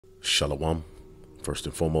Shalom. First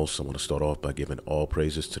and foremost, I want to start off by giving all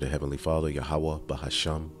praises to the Heavenly Father, Yahweh,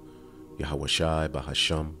 Bahasham, Yahweh Shai,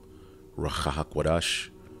 Bahasham, Rachahakwadash.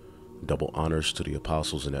 Double honors to the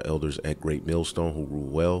apostles and the elders at Great Millstone who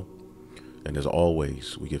rule well. And as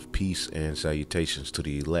always, we give peace and salutations to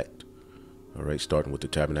the elect. All right, starting with the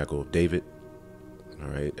Tabernacle of David. All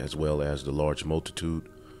right, as well as the large multitude,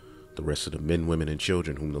 the rest of the men, women, and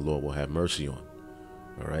children whom the Lord will have mercy on.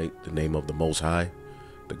 All right, the name of the Most High,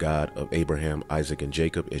 the God of Abraham, Isaac, and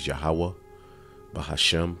Jacob is Yahweh,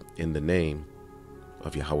 Bahashem, in the name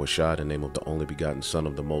of Yahweh Shai, the name of the only begotten Son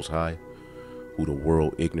of the Most High, who the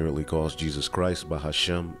world ignorantly calls Jesus Christ,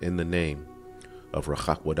 Bahashem, in the name of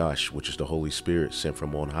Rachakwadash, which is the Holy Spirit sent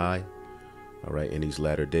from on high, all right, in these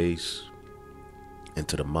latter days,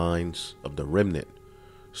 into the minds of the remnant,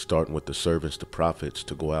 starting with the servants, the prophets,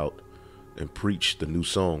 to go out and preach the new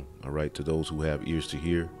song, all right, to those who have ears to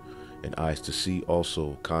hear and eyes to see,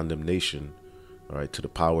 also condemnation, all right, to the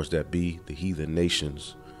powers that be, the heathen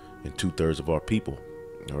nations, and 2/3 of our people,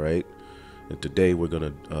 all right. And today we're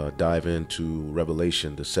going to dive into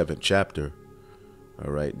Revelation, the 7th chapter,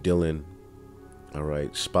 all right, dealing, all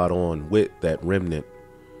right, spot on with that remnant,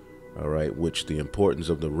 all right, which the importance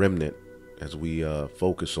of the remnant, as we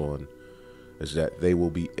focus on, is that they will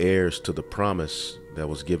be heirs to the promise that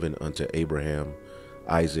was given unto Abraham,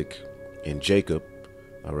 Isaac, and Jacob,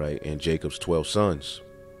 all right, and Jacob's 12 sons.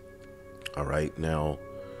 All right, now,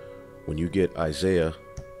 when you get Isaiah,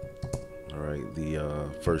 all right, the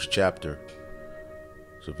first chapter,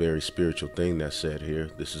 it's a very spiritual thing that's said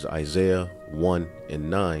here. This is Isaiah 1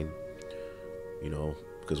 and 9, you know,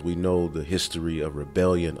 because we know the history of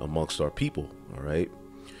rebellion amongst our people, all right?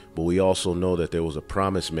 But we also know that there was a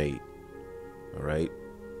promise made, all right?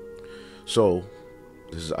 So,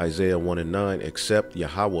 this is Isaiah 1 and 9, except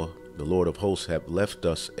Yahweh, the Lord of hosts, have left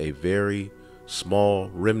us a very small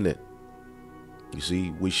remnant. You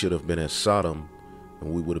see, we should have been as Sodom,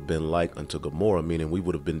 and we would have been like unto Gomorrah, meaning we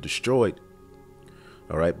would have been destroyed.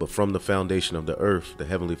 All right, but from the foundation of the earth, the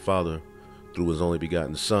Heavenly Father, through his only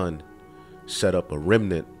begotten Son, set up a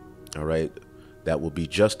remnant, all right, that will be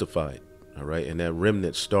justified. All right, and that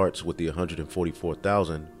remnant starts with the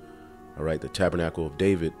 144,000, all right, the Tabernacle of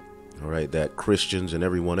David, all right, that Christians and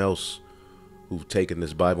everyone else who've taken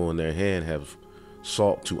this Bible in their hand have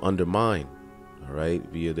sought to undermine, all right,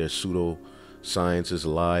 via their pseudo sciences,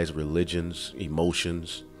 lies, religions,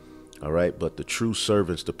 emotions, all right. But the true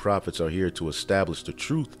servants, the prophets, are here to establish the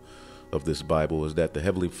truth of this Bible, is that the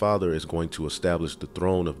Heavenly Father is going to establish the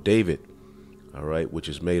throne of David, all right, which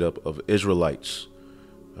is made up of Israelites,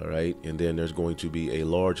 all right. And then there's going to be a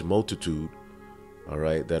large multitude, all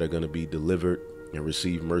right, that are going to be delivered and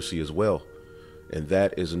receive mercy as well. And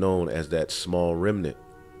that is known as that small remnant.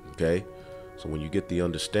 Okay. So when you get the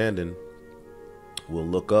understanding, we'll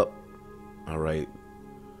look up, all right,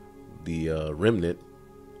 the remnant,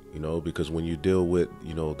 you know, because when you deal with,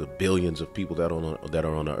 you know, the billions of people that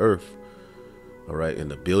are on the earth, all right,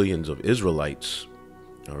 and the billions of Israelites,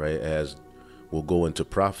 all right, as we'll go into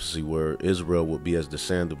prophecy where Israel will be as the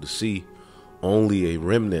sand of the sea, only a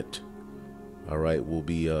remnant, all right, will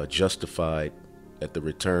be justified at the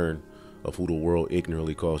return of who the world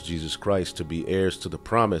ignorantly calls Jesus Christ, to be heirs to the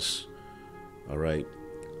promise, all right,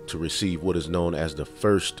 to receive what is known as the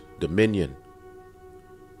first dominion.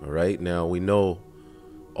 All right, now we know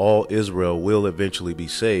all Israel will eventually be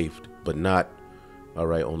saved, but not, all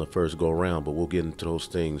right, on the first go around. But we'll get into those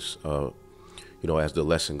things, you know, as the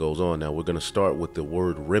lesson goes on. Now we're going to start with the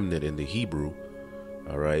word remnant in the Hebrew,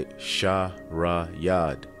 all right,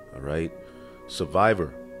 Sharayad, all right,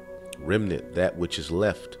 survivor, remnant, that which is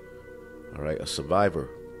left, all right, a survivor,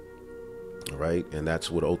 all right, and that's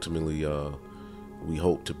what ultimately we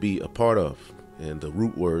hope to be a part of. And the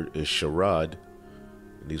root word is sharad.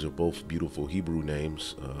 And these are both beautiful Hebrew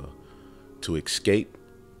names, to escape,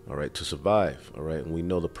 all right, to survive, all right. And we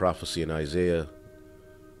know the prophecy in Isaiah,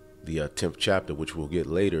 the 10th chapter, which we'll get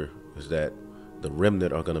later, is that the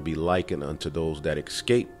remnant are going to be likened unto those that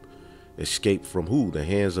escape. Escape from who? The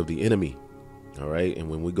hands of the enemy, all right. And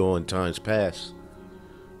when we go in times past,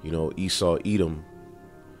 you know, Esau, Edom,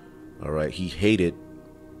 all right, he hated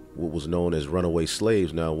what was known as runaway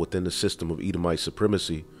slaves. Now, within the system of Edomite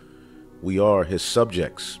supremacy, we are his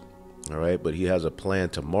subjects, all right, but he has a plan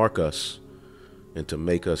to mark us and to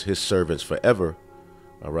make us his servants forever,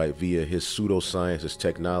 all right, via his pseudoscience, his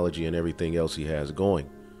technology, and everything else he has going,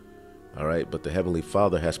 all right. But the Heavenly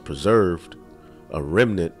Father has preserved a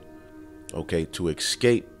remnant, okay, to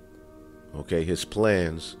escape, okay, his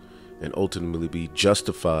plans and ultimately be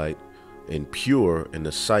justified and pure in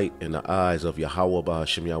the sight and the eyes of Yahweh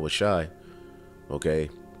Bahashem Yahweh Shai, okay,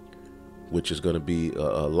 which is going to be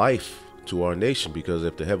a life to our nation, because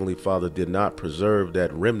if the Heavenly Father did not preserve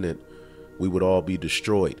that remnant, we would all be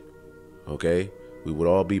destroyed. Okay, we would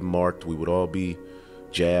all be marked, we would all be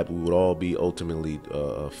jabbed, we would all be ultimately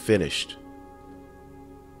finished.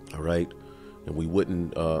 All right, and we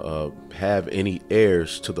wouldn't have any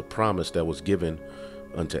heirs to the promise that was given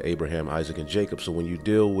unto Abraham, Isaac, and Jacob. So when you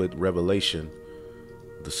deal with Revelation,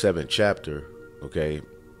 the 7th chapter, okay,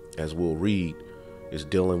 as we'll read, is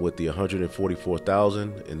dealing with the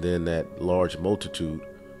 144,000 and then that large multitude,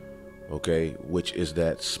 okay, which is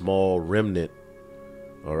that small remnant.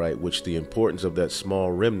 All right, which the importance of that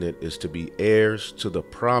small remnant is to be heirs to the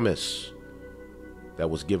promise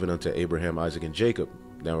that was given unto Abraham, Isaac, and Jacob.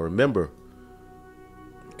 Now remember,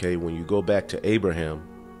 okay, when you go back to Abraham,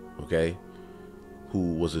 okay,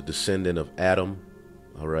 who was a descendant of Adam,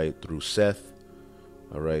 all right, through Seth,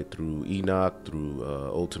 all right, through Enoch, through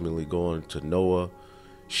ultimately going to Noah,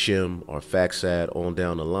 Shem, Arphaxad, on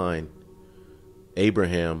down the line.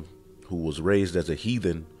 Abraham, who was raised as a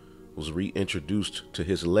heathen, was reintroduced to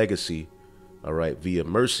his legacy, all right, via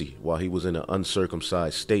mercy while he was in an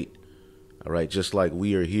uncircumcised state. All right, just like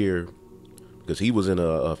we are here, because he was in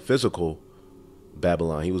a physical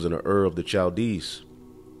Babylon. He was in an Ur of the Chaldees,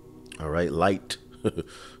 all right, light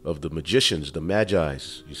of the magicians, the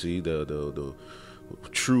magi's, you see, the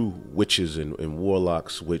true witches and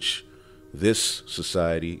warlocks, which this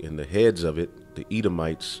society and the heads of it, the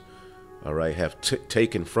Edomites, all right, have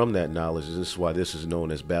taken from that knowledge. This is why this is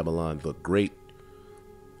known as Babylon the Great.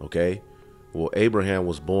 Okay, well, Abraham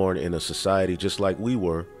was born in a society just like we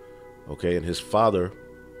were, okay, and his father,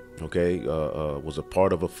 okay, was a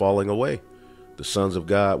part of a falling away. The sons of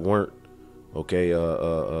God weren't, okay,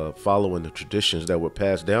 following the traditions that were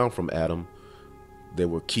passed down from Adam. They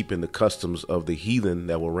were keeping the customs of the heathen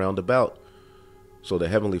that were round about. So the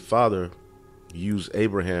Heavenly Father used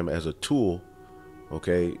Abraham as a tool,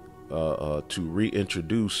 okay, to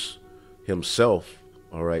reintroduce himself,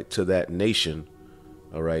 all right, to that nation,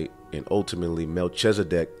 all right, and ultimately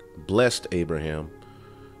Melchizedek blessed Abraham,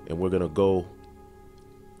 and we're going to go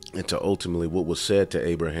into ultimately what was said to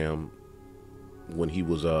Abraham when he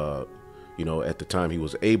was, you know, at the time he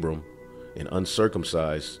was Abram and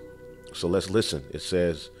uncircumcised. So let's listen. It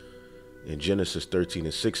says in Genesis 13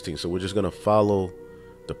 and 16. So we're just going to follow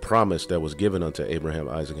the promise that was given unto Abraham,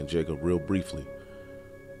 Isaac, and Jacob real briefly.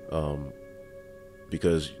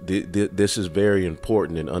 Because this is very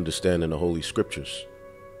important in understanding the Holy Scriptures.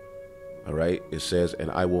 All right. It says,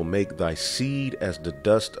 and I will make thy seed as the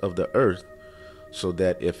dust of the earth, so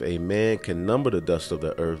that if a man can number the dust of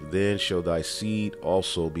the earth, then shall thy seed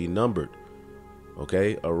also be numbered.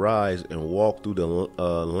 Okay. Arise and walk through the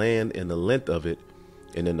land in the length of it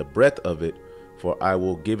and in the breadth of it, for I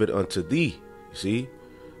will give it unto thee. You see?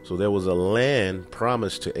 So there was a land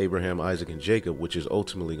promised to Abraham, Isaac, and Jacob, which is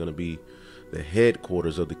ultimately going to be the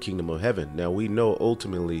headquarters of the kingdom of heaven. Now we know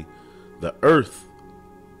ultimately the earth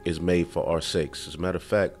is made for our sakes. As a matter of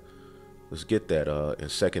fact, let's get that in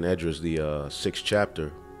 2nd Esdras, the 6th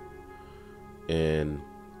chapter, and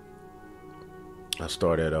I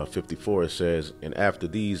start at 54. It says, and after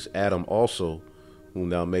these Adam also, whom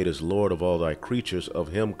thou madest Lord of all thy creatures, of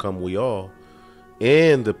him come we all,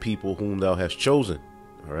 and the people whom thou hast chosen.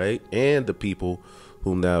 All right, and the people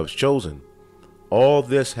whom thou hast chosen. All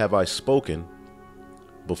this have I spoken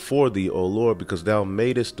before thee, O Lord, because thou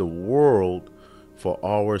madest the world for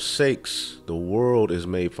our sakes. The world is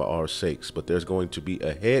made for our sakes, but there's going to be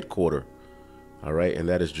a headquarter, all right, and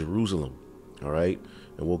that is Jerusalem, all right,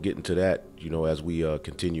 and we'll get into that, you know, as we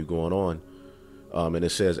continue going on. And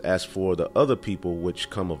it says, as for the other people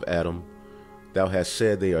which come of Adam, thou hast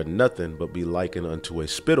said they are nothing but be likened unto a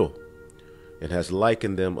spittle, and has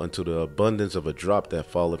likened them unto the abundance of a drop that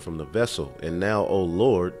falleth from the vessel. And now, O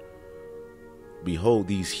Lord, behold,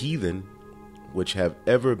 these heathen, which have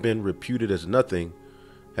ever been reputed as nothing,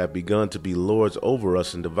 have begun to be lords over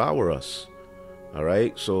us and devour us. All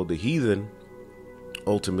right. So the heathen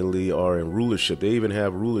ultimately are in rulership. They even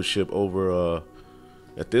have rulership over,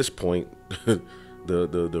 at this point,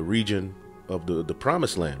 the region of the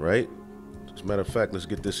promised land. Right. As a matter of fact, let's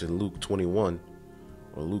get this in Luke 21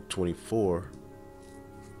 or Luke 24.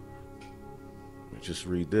 Let's just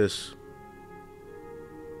read this.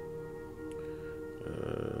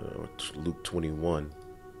 Luke 21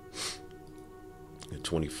 and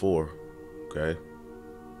 24. Okay.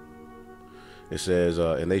 It says,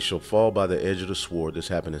 and they shall fall by the edge of the sword. This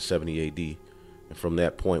happened in 70 AD. And from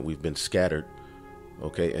that point, we've been scattered,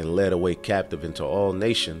 okay, and led away captive into all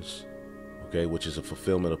nations, okay, which is a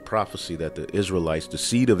fulfillment of prophecy that the Israelites, the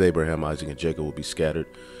seed of Abraham, Isaac, and Jacob, will be scattered.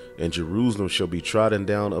 And Jerusalem shall be trodden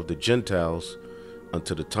down of the Gentiles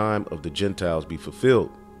until the time of the Gentiles be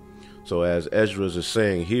fulfilled. So as Ezra is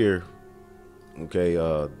saying here,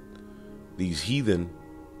 okay, these heathen,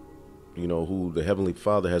 who the Heavenly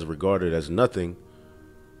Father has regarded as nothing,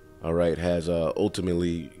 all right, has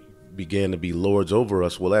ultimately began to be lords over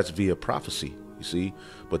us. Well, that's via prophecy, you see.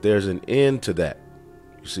 But there's an end to that,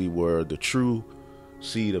 you see, where the true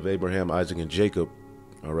seed of Abraham, Isaac, and Jacob,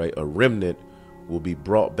 all right, a remnant, will be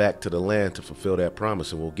brought back to the land to fulfill that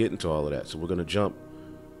promise. And we'll get into all of that. So we're going to jump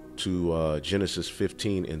to Genesis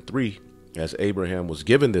 15:3. As Abraham was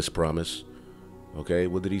given this promise, okay,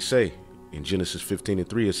 what did he say? In Genesis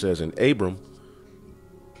 15:3, it says, and Abram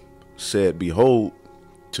said, behold,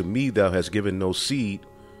 to me thou hast given no seed,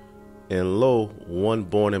 and lo, one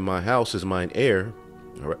born in my house is mine heir.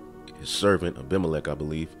 All right, his servant Abimelech, I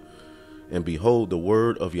believe. And behold, the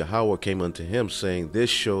word of Yahweh came unto him, saying, this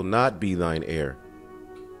shall not be thine heir,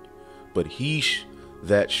 but he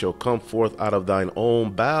that shall come forth out of thine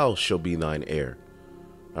own bowels shall be thine heir.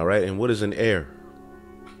 All right, and what is an heir?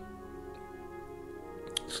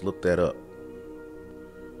 Let's look that up.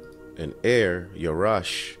 An heir,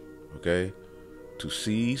 Yarash, okay, to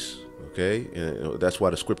seize, okay, and that's why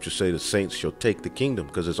the scriptures say the saints shall take the kingdom,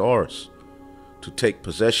 because it's ours, to take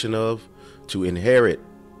possession of, to inherit,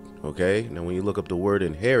 okay. Now when you look up the word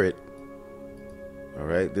inherit, all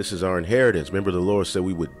right, this is our inheritance. Remember, the Lord said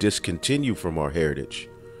we would discontinue from our heritage.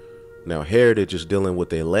 Now heritage is dealing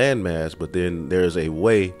with a landmass, but then there's a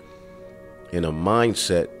way and a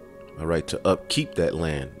mindset, all right, to upkeep that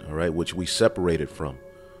land, all right, which we separated from,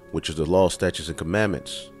 which is the law, statutes, and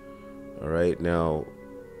commandments. All right, now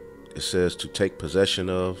it says to take possession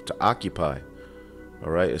of, to occupy.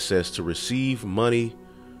 All right, it says to receive money,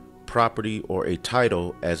 property, or a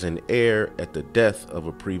title as an heir at the death of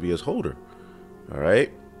a previous holder. All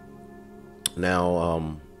right,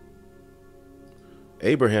 now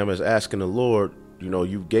Abraham is asking the Lord,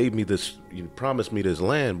 you gave me this, you promised me this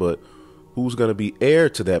land, but who's going to be heir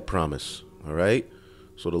to that promise? All right.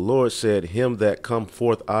 So the Lord said, him that come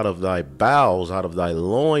forth out of thy bowels, out of thy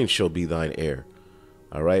loins shall be thine heir.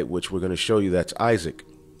 All right. Which we're going to show you, that's Isaac.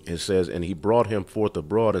 It says, and he brought him forth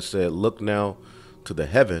abroad and said, look now to the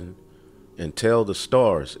heaven and tell the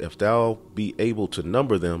stars, if thou be able to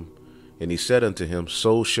number them. And he said unto him,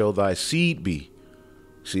 so shall thy seed be.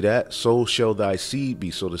 See that? So shall thy seed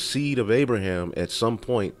be. So the seed of Abraham at some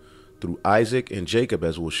point through Isaac and Jacob,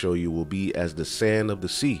 as we'll show you, will be as the sand of the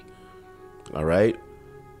sea. All right.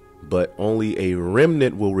 But only a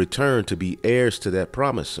remnant will return to be heirs to that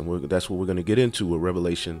promise. And that's what we're going to get into with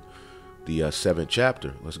Revelation, the 7th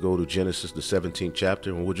chapter. Let's go to Genesis, the 17th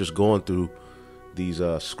chapter. And we're just going through these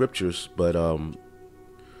scriptures. But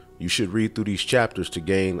you should read through these chapters to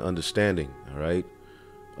gain understanding. All right.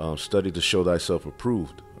 Study to show thyself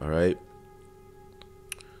approved. All right.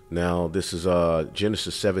 Now, this is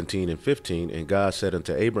Genesis 17:15. And God said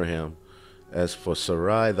unto Abraham, as for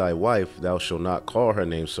Sarai thy wife, thou shalt not call her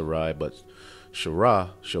name Sarai, but Sarah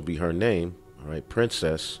shall be her name. All right,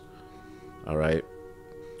 princess. All right.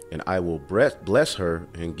 And I will bless her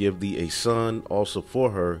and give thee a son also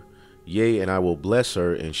for her. Yea, and I will bless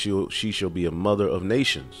her, and she shall be a mother of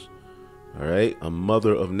nations. All right, a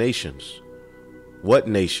mother of nations. What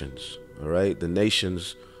nations? All right, the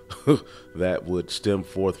nations that would stem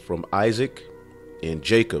forth from Isaac and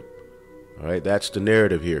Jacob. All right, that's the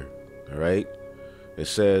narrative here. All right, it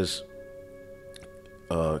says,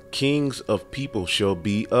 kings of people shall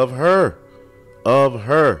be of her. Of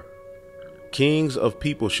her. Kings of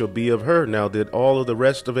people shall be of her. Now, did all of the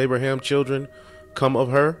rest of Abraham's children come of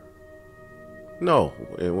her? No,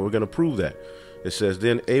 and we're going to prove that. It says,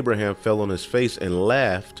 then Abraham fell on his face and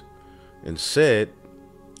laughed and said,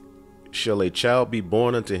 shall a child be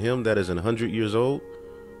born unto him that is 100 years old?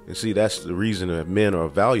 And see, that's the reason that men are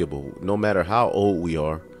valuable. No matter how old we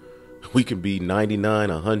are, we can be 99,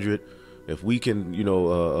 100. If we can,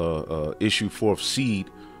 issue forth seed,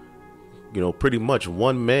 pretty much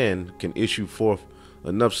one man can issue forth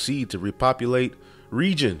enough seed to repopulate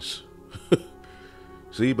regions.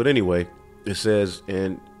 See, but anyway, it says,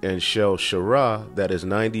 and shall Sarah that is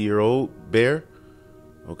 90-year-old bear?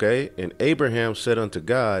 Okay. And Abraham said unto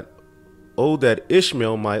God, oh, that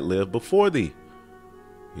Ishmael might live before thee.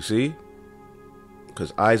 You see,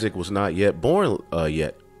 because Isaac was not yet born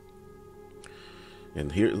yet. And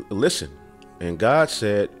here, listen, and God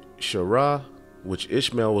said, Sarah, which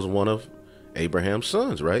Ishmael was one of Abraham's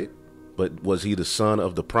sons, right? But was he the son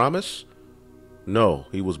of the promise? No,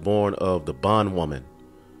 he was born of the bondwoman,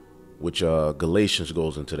 which Galatians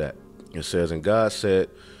goes into that. It says, and God said,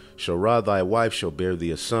 Sarah thy wife shall bear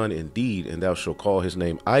thee a son indeed, and thou shalt call his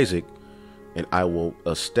name Isaac, and I will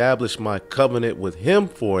establish my covenant with him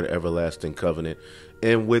for an everlasting covenant,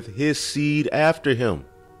 and with his seed after him.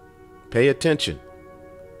 Pay attention.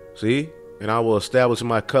 See? And I will establish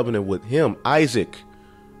my covenant with him, Isaac.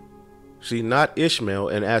 See, not Ishmael.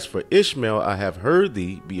 And as for Ishmael, I have heard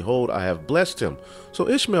thee. Behold, I have blessed him. So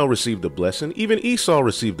Ishmael received a blessing. Even Esau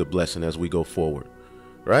received a blessing as we go forward.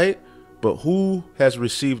 Right? But who has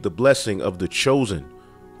received the blessing of the chosen?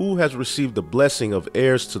 Who has received the blessing of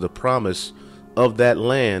heirs to the promise of that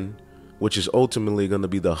land, which is ultimately going to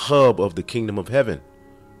be the hub of the kingdom of heaven?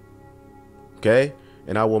 Okay?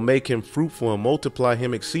 And I will make him fruitful and multiply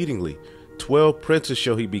him exceedingly. 12 princes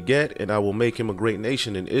shall he beget, and I will make him a great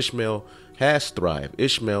nation. And Ishmael has thrived.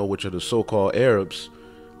 Ishmael, which are the so-called Arabs,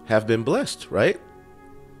 have been blessed, right?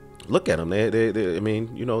 Look at them. They I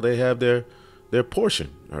mean, you know, they have their portion,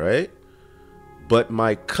 all right? But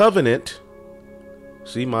my covenant,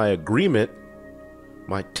 see, my agreement,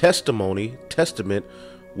 my testament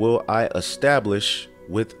will I establish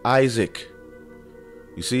with Isaac.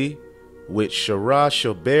 You see, which Sarah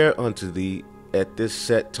shall bear unto thee at this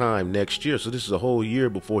set time next year. So this is a whole year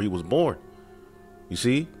before he was born. You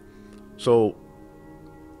see? So,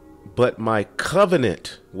 but my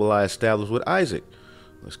covenant will I establish with Isaac.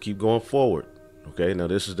 Let's keep going forward. Okay, now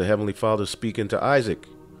this is the Heavenly Father speaking to Isaac.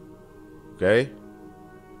 Okay?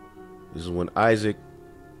 This is when Isaac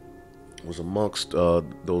was amongst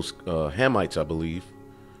those Hamites, I believe.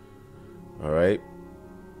 All right.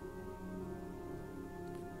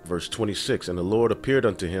 Verse 26, and the Lord appeared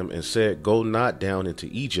unto him and said, go not down into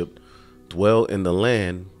Egypt, dwell in the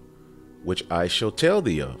land which I shall tell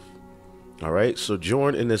thee of. All right,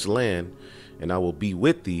 sojourn in this land, and I will be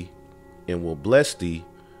with thee and will bless thee,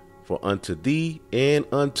 for unto thee and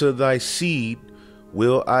unto thy seed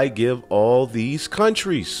will I give all these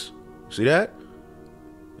countries. See that?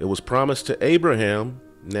 It was promised to Abraham.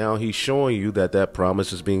 Now he's showing you that that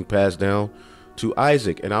promise is being passed down to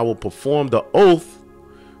Isaac, and I will perform the oath,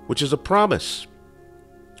 which is a promise.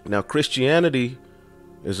 Now, Christianity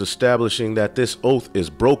is establishing that this oath is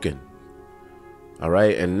broken. All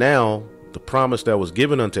right. And now the promise that was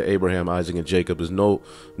given unto Abraham, Isaac, and Jacob is no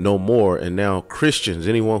more. And now Christians,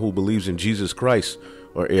 anyone who believes in Jesus Christ,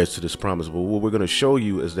 are heirs to this promise. But what we're going to show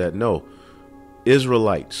you is that no,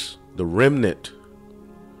 Israelites, the remnant,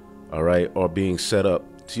 all right, are being set up.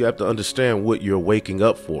 So you have to understand what you're waking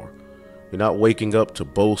up for. You're not waking up to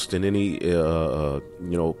boast in any,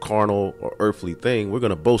 carnal or earthly thing. We're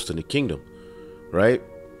going to boast in the kingdom, right?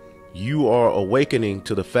 You are awakening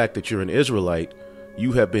to the fact that you're an Israelite.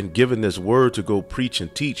 You have been given this word to go preach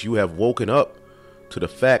and teach. You have woken up to the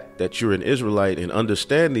fact that you're an Israelite and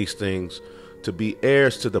understand these things to be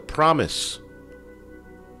heirs to the promise.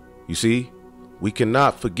 You see, we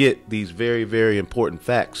cannot forget these very, very important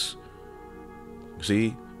facts. You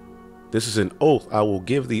see? This is an oath. I will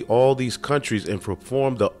give thee all these countries and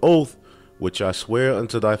perform the oath which I swear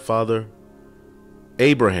unto thy father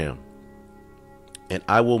Abraham. And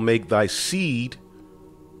I will make thy seed,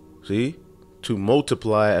 see, to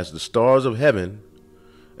multiply as the stars of heaven.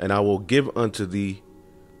 And I will give unto thee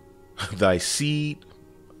thy seed.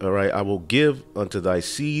 All right. I will give unto thy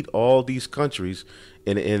seed all these countries.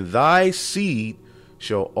 And in thy seed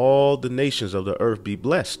shall all the nations of the earth be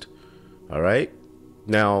blessed. All right.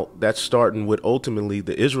 Now, that's starting with ultimately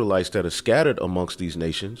the Israelites that are scattered amongst these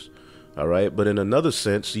nations. All right. But in another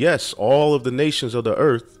sense, yes, all of the nations of the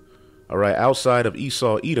earth, all right, outside of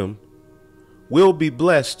Esau, Edom, will be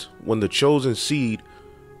blessed when the chosen seed,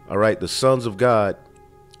 all right, the sons of God,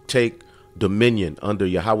 take dominion under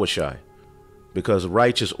Yahushua, because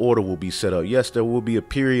righteous order will be set up. Yes, there will be a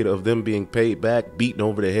period of them being paid back, beaten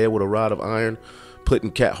over the head with a rod of iron, put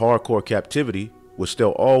in hardcore captivity, which they'll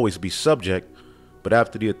always be subject. But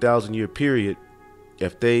after the 1,000-year period,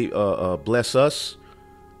 if they bless us,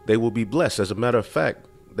 they will be blessed. As a matter of fact,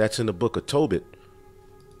 that's in the book of Tobit.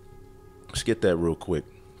 Let's get that real quick.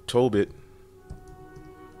 Tobit,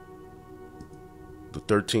 the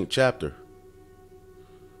 13th chapter.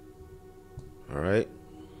 All right.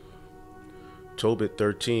 Tobit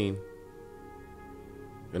 13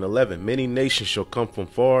 and 11. Many nations shall come from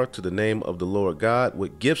far to the name of the Lord God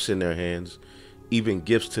with gifts in their hands, even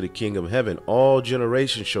gifts to the King of heaven. All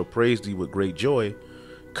generations shall praise thee with great joy.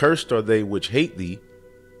 Cursed are they which hate thee,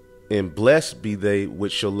 and blessed be they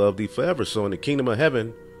which shall love thee forever. So in the kingdom of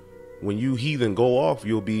heaven, when you heathen go off,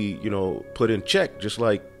 you'll be, put in check, just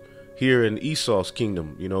like here in Esau's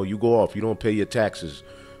kingdom. You go off, you don't pay your taxes,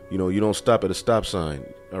 you don't stop at a stop sign.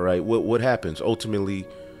 All right. What happens? Ultimately,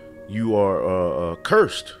 you are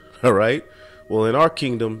cursed. All right. Well, in our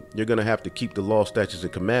kingdom, you're going to have to keep the law, statutes,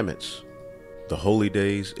 and commandments, the holy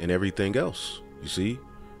days, and everything else, you see.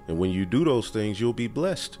 And when you do those things, you'll be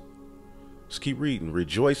blessed. Let's keep reading.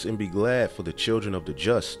 Rejoice and be glad for the children of the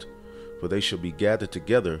just, for they shall be gathered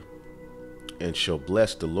together and shall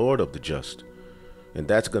bless the Lord of the just. And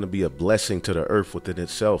that's going to be a blessing to the earth within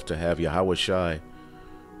itself, to have Yahweh Shai,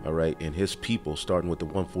 all right, and his people, starting with the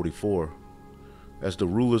 144, as the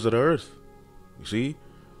rulers of the earth. You see?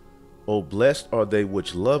 Oh, blessed are they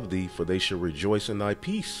which love thee, for they shall rejoice in thy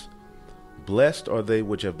peace. Blessed are they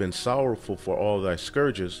which have been sorrowful for all thy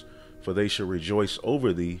scourges, for they shall rejoice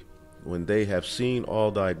over thee when they have seen all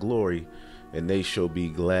thy glory, and they shall be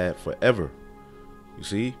glad forever. You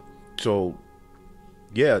see? So,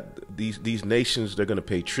 yeah, these nations, they're going to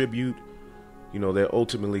pay tribute. You know, they're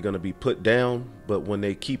ultimately going to be put down, but when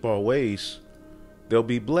they keep our ways, they'll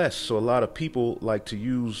be blessed. So a lot of people like to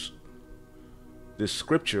use this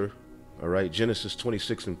scripture, all right, Genesis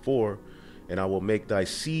 26:4, and I will make thy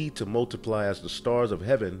seed to multiply as the stars of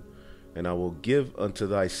heaven, and I will give unto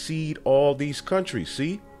thy seed all these countries.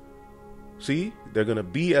 See, they're going to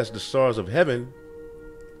be as the stars of heaven,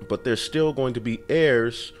 but they're still going to be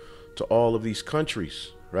heirs to all of these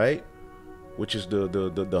countries, right? Which is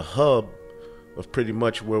the hub of pretty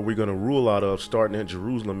much where we're going to rule out of, starting at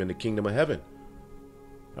Jerusalem in the kingdom of heaven.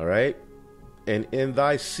 All right. And in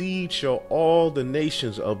thy seed shall all the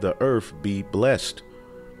nations of the earth be blessed,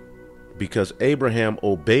 because Abraham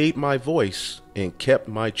obeyed my voice and kept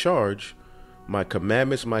my charge, my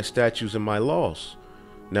commandments, my statutes, and my laws.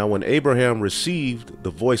 Now, when Abraham received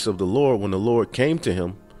the voice of the Lord, when the Lord came to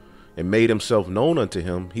him and made himself known unto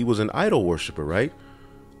him, he was an idol worshiper, right?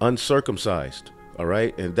 Uncircumcised. All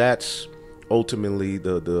right. And that's ultimately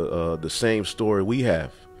the same story we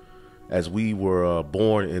have, as we were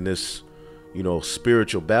born in this, you know,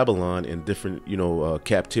 spiritual Babylon, in different, you know,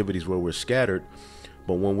 captivities where we're scattered.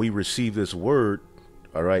 But when we receive this word,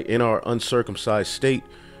 all right, in our uncircumcised state,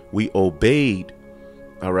 we obeyed,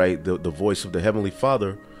 all right, the voice of the Heavenly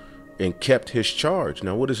Father and kept his charge.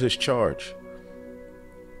 Now, what is his charge?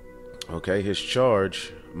 Okay, his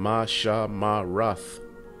charge, Mashamath,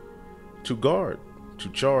 to guard, to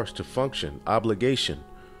charge, to function, obligation.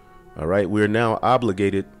 All right, we are now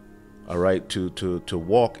obligated, all right, to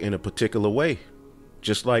walk in a particular way,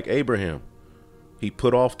 just like Abraham. He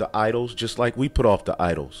put off the idols, just like we put off the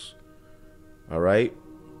idols. All right,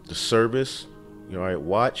 the service, all right,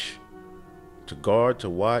 watch, to guard, to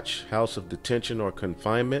watch, house of detention or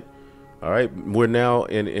confinement. All right, we're now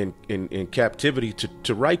in captivity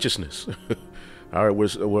to righteousness. All right,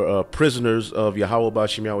 we're prisoners of Yahweh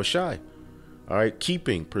B'Shem Yahweh Shai. All right,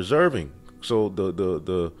 keeping, preserving. So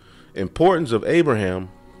the importance of Abraham,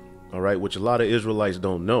 all right, which a lot of Israelites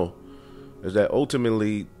don't know, is that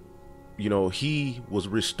ultimately, you know, he was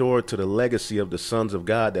restored to the legacy of the sons of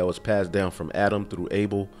God that was passed down from Adam through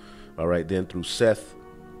Abel, all right, then through Seth,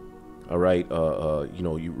 all right, you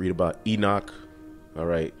know, you read about Enoch, all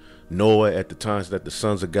right, Noah, at the times that the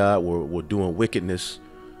sons of God were doing wickedness,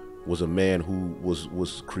 was a man who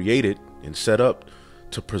was created and set up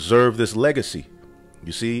to preserve this legacy,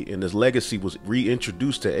 you see, and this legacy was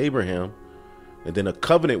reintroduced to Abraham, and then a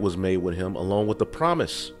covenant was made with him along with the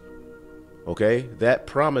promise. Okay, that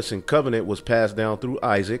promise and covenant was passed down through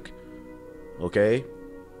Isaac. Okay,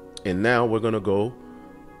 and now we're going to go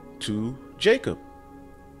to Jacob.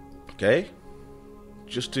 Okay,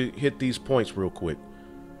 just to hit these points real quick.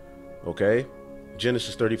 Okay,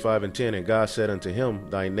 Genesis 35:10, and God said unto him,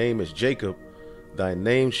 thy name is Jacob, thy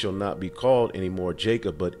name shall not be called anymore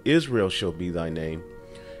Jacob, but Israel shall be thy name.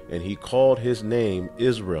 And he called his name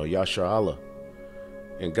Israel, Yashar Allah.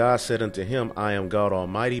 And God said unto him, I am God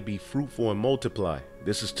Almighty, be fruitful and multiply.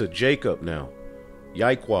 This is to Jacob now,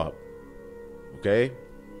 Yaiquab. Okay,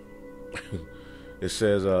 it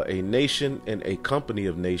says, a nation and a company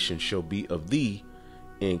of nations shall be of thee,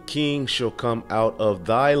 and kings shall come out of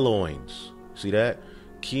thy loins. See that?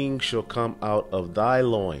 Kings shall come out of thy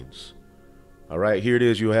loins. All right, here it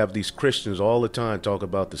is. You have these Christians all the time talk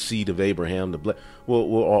about the seed of Abraham. Well,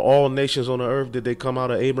 are all nations on the earth, did they come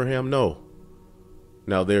out of Abraham? No.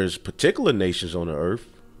 Now, there's particular nations on the earth,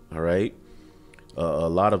 all right, a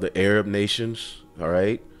lot of the Arab nations, all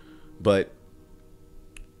right, but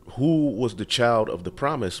who was the child of the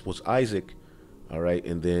promise was Isaac, all right,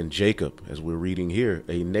 and then Jacob, as we're reading here,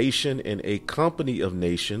 a nation and a company of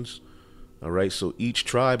nations, all right, so each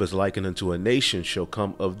tribe is likened unto a nation shall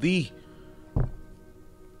come of thee,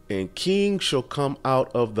 and kings shall come out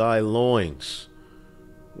of thy loins.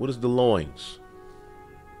 What is the loins?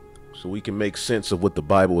 So we can make sense of what the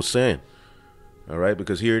Bible is saying. All right,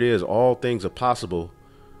 because here it is. All things are possible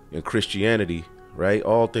in Christianity, right?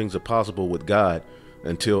 All things are possible with God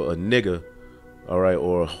until a nigger, all right,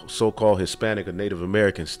 or so-called Hispanic or Native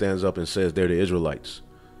American stands up and says they're the Israelites.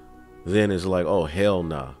 then it's like, oh, hell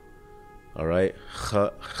nah. All right.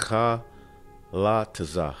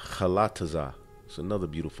 Chalataza. It's another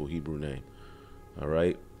beautiful Hebrew name. All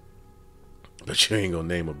right. But you ain't going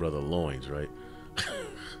to name a brother Loins, right?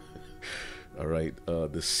 All right.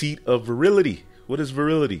 The seat of virility. What is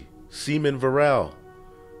virility? Semen virile.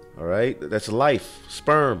 All right. That's life,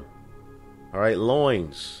 sperm. All right.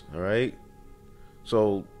 Loins. All right.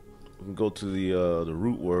 So we can go to the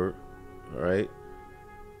root word. All right.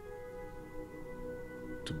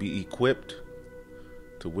 To be equipped,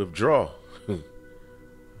 to withdraw. All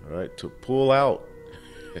right. To pull out.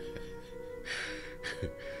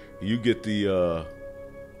 You get the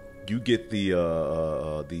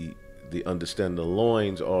understanding. The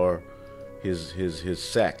loins are his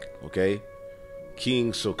sack. Okay.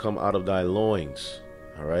 Kings shall come out of thy loins.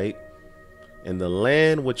 All right. And the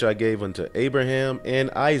land which I gave unto Abraham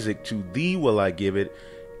and Isaac, to thee will I give it,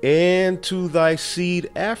 and to thy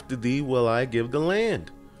seed after thee will I give the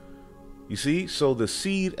land. You see, so the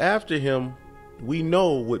seed after him, we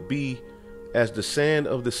know, would be as the sand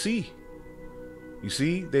of the sea. You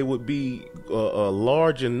see, they would be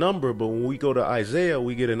large in number, but when we go to Isaiah,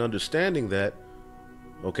 we get an understanding that,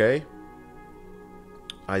 okay,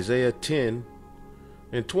 Isaiah 10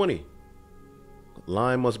 and 20.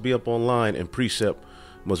 Line must be upon line, and precept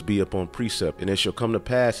must be upon precept. And it shall come to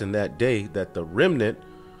pass in that day that the remnant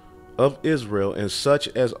of Israel, and such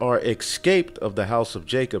as are escaped of the house of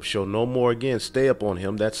Jacob, shall no more again stay upon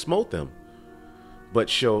him that smote them, but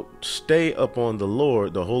shall stay upon the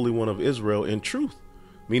Lord, the Holy One of Israel, in truth.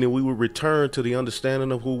 Meaning we would return to the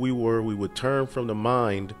understanding of who we were. We would turn from the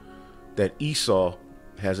mind that Esau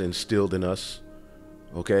has instilled in us,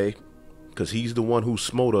 okay? Because he's the one who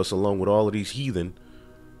smote us along with all of these heathen,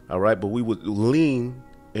 all right? But we would lean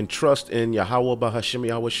and trust in Yahweh Bahashem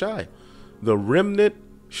Yahweh Shai. The remnant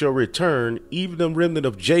shall return, even the remnant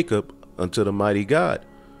of Jacob, unto the mighty God.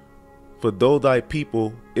 For though thy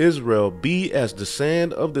people Israel be as the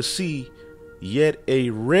sand of the sea, yet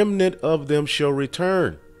a remnant of them shall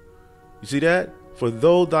return. You see that? For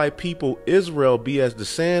though thy people Israel be as the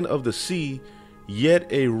sand of the sea, yet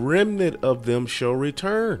a remnant of them shall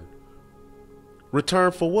return.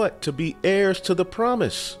 Return for what? To be heirs to the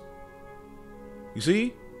promise. You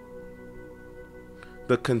see?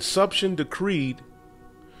 The consumption decreed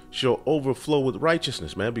shall overflow with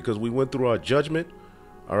righteousness, man, because we went through our judgment.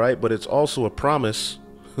 All right. But it's also a promise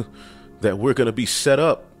that we're going to be set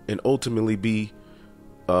up and ultimately be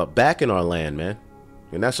back in our land, man.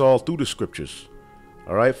 And that's all through the scriptures.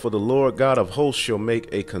 All right. For the Lord God of hosts shall make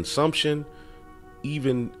a consumption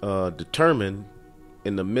even determined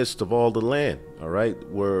in the midst of all the land. All right.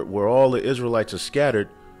 Where all the Israelites are scattered.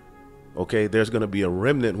 OK, there's going to be a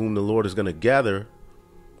remnant whom the Lord is going to gather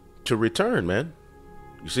to return, man.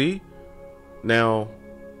 You see? Now,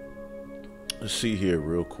 let's see here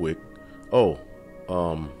real quick. Oh,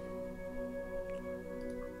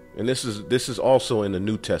 and this is also in the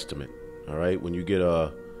New Testament. All right. When you get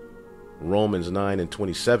Romans 9 and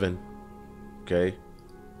 27. OK.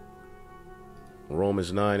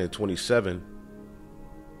 Romans 9 and 27.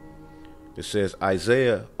 It says,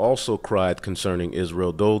 Isaiah also cried concerning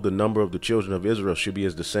Israel, though the number of the children of Israel should be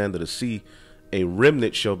as the sand of the sea, a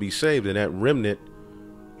remnant shall be saved. And that remnant,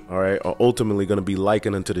 all right, are ultimately going to be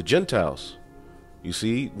likened unto the Gentiles. You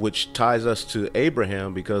see, which ties us to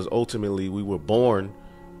Abraham, because ultimately we were born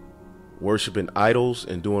worshiping idols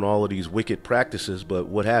and doing all of these wicked practices. But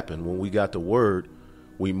what happened when we got the word?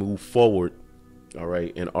 We moved forward, all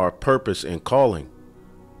right, in our purpose and calling.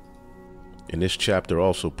 And this chapter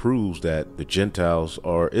also proves that the Gentiles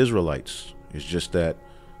are Israelites. It's just that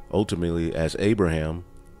ultimately, as Abraham,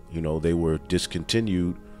 you know, they were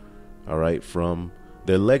discontinued, all right, from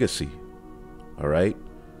their legacy. All right.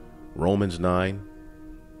 Romans 9.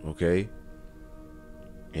 OK.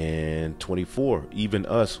 And 24. Even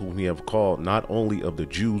us, whom he have called, not only of the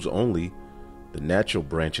Jews only, the natural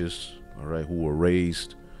branches, all right, who were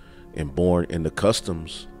raised and born in the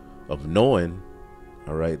customs of knowing,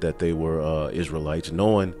 all right, that they were Israelites,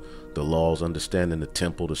 knowing the laws, understanding the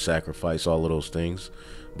temple, the sacrifice, all of those things,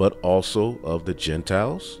 but also of the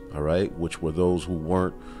Gentiles, all right, which were those who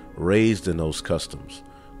weren't raised in those customs,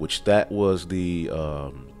 which that was the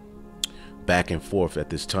back and forth at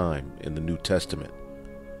this time in the New Testament.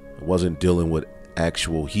 It wasn't dealing with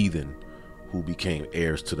actual heathen who became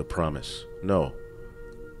heirs to the promise. No.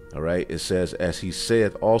 All right. It says, as he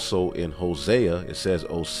said also in Hosea, it says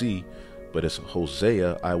OC, but it's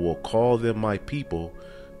Hosea, I will call them my people,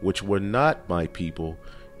 which were not my people,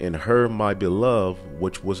 and her my beloved,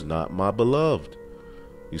 which was not my beloved.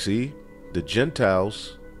 You see, the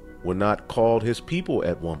Gentiles were not called his people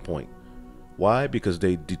at one point. Why? Because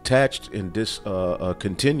they detached and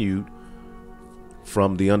continued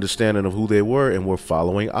from the understanding of who they were and were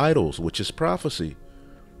following idols, which is prophecy.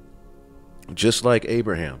 Just like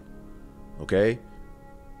Abraham. Okay?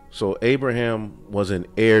 So Abraham was an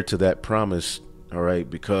heir to that promise, all right,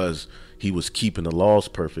 because he was keeping the laws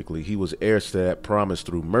perfectly. He was heir to that promise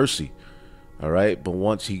through mercy, all right? But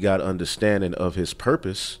once he got understanding of his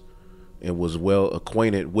purpose and was well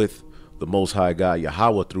acquainted with the Most High God,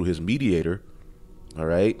 Yahweh, through his mediator, all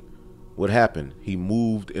right, what happened? He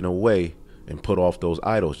moved in a way and put off those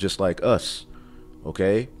idols, just like us,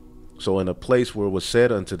 okay? So in a place where it was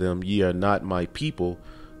said unto them, ye are not my people,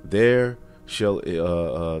 there shall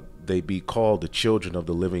they be called the children of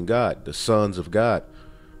the living God, the sons of God.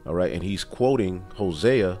 All right. And he's quoting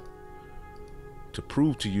Hosea to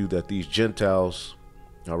prove to you that these Gentiles,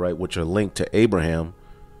 all right, which are linked to Abraham,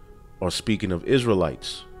 are speaking of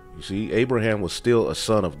Israelites. You see, Abraham was still a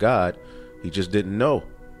son of God. He just didn't know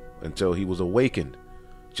until he was awakened,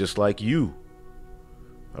 just like you.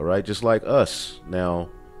 All right. Just like us. Now,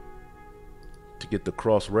 to get the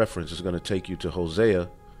cross reference, it's going to take you to Hosea,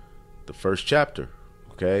 the first chapter,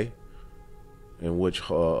 okay, in which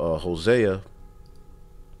Hosea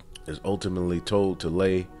is ultimately told to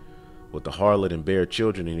lay with the harlot and bear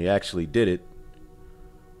children, and he actually did it.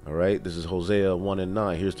 All right, this is Hosea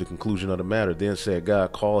 1:9. Here's the conclusion of the matter. Then said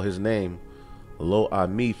God, call his name Lo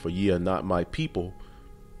Ami, for ye are not my people,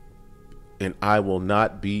 and I will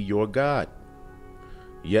not be your God.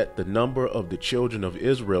 Yet the number of the children of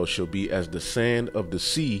Israel shall be as the sand of the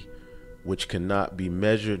sea, which cannot be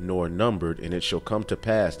measured nor numbered. And it shall come to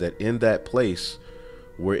pass that in that place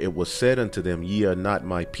where it was said unto them, ye are not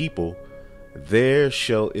my people, there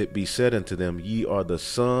shall it be said unto them, ye are the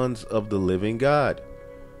sons of the living God.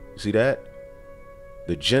 You see that?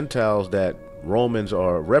 The Gentiles that Romans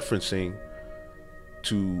are referencing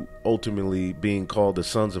to ultimately being called the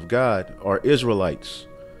sons of God are Israelites.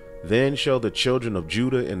 Then shall the children of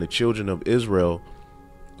Judah and the children of Israel,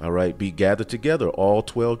 all right, be gathered together, all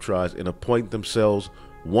 12 tribes, and appoint themselves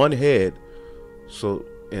one head,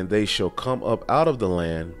 and they shall come up out of the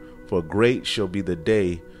land, for great shall be the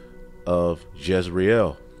day of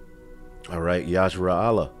Jezreel. All right,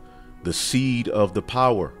 Yajra'ala, the seed of the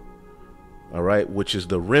power, all right, which is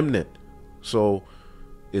the remnant. So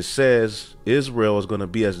it says Israel is going to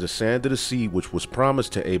be as the sand of the sea, which was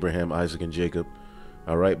promised to Abraham, Isaac, and Jacob.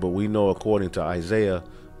 All right, but we know according to Isaiah,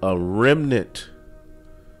 a remnant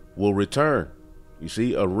will return. You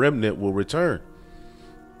see, a remnant will return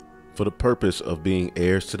for the purpose of being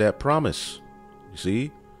heirs to that promise. You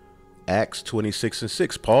see, Acts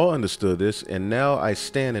 26:6. Paul understood this. And now I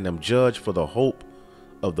stand and am judged for the hope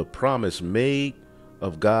of the promise made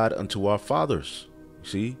of God unto our fathers. You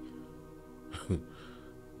see,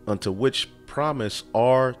 unto which promise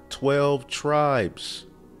are 12 tribes.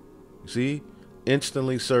 You see,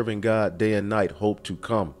 instantly serving God day and night, hope to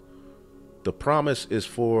come. The promise is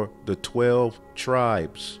for the 12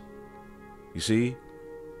 tribes. You see,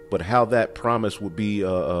 but how that promise would be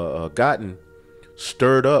gotten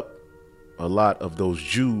stirred up a lot of those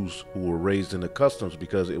Jews who were raised in the customs,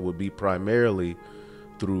 because it would be primarily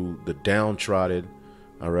through the downtrodden,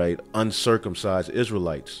 all right, uncircumcised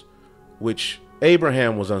Israelites, which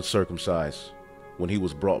Abraham was uncircumcised when he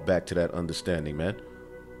was brought back to that understanding, man.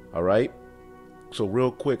 All right. So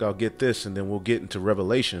real quick, I'll get this and then we'll get into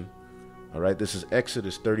Revelation. All right. This is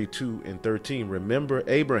Exodus 32:13. Remember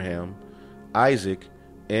Abraham, Isaac,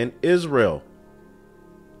 and Israel.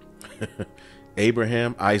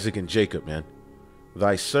 Abraham, Isaac, and Jacob, man.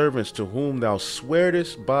 Thy servants to whom thou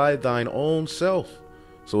swearest by thine own self.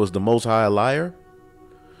 So is the Most High a liar?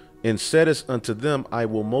 And saidest unto them, I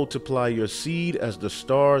will multiply your seed as the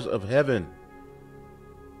stars of heaven.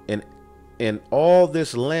 And all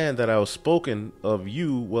this land that I have spoken of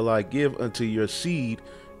you will I give unto your seed,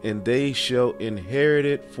 and they shall inherit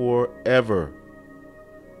it forever.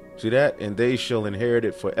 See that? And they shall inherit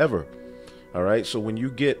it forever. All right. So when you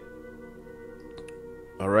get,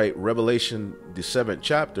 all right, Revelation, the 7th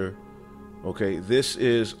chapter, okay, this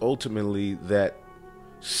is ultimately that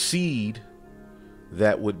seed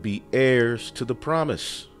that would be heirs to the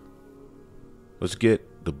promise. Let's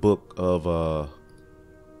get the book of,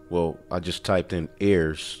 well, I just typed in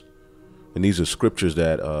heirs, and these are scriptures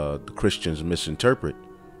that the Christians misinterpret.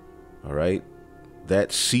 All right.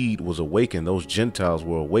 That seed was awakened. Those Gentiles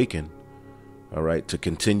were awakened. All right. To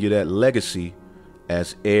continue that legacy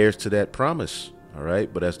as heirs to that promise. All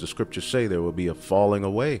right. But as the scriptures say, there will be a falling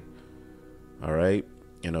away. All right.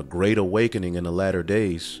 And a great awakening in the latter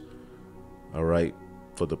days. All right.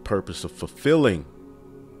 For the purpose of fulfilling.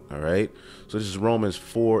 All right. So this is Romans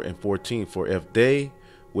 4:14. For if they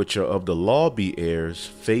which are of the law be heirs,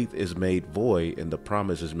 faith is made void and the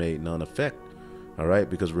promise is made none effect. All right.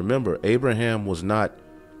 Because remember, Abraham was not,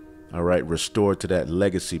 all right, restored to that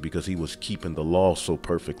legacy because he was keeping the law so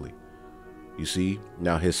perfectly. You see,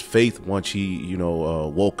 now his faith, once he,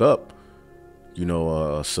 woke up,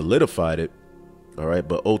 solidified it. All right.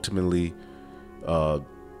 But ultimately,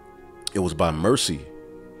 it was by mercy,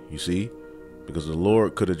 you see, because the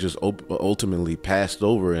Lord could have just ultimately passed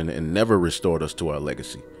over and never restored us to our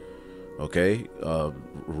legacy. OK,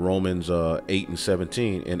 Romans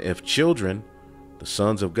 8:17. And if children, the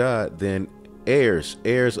sons of God, then heirs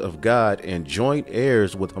of God and joint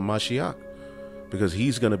heirs with Hamashiach, because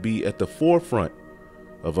he's going to be at the forefront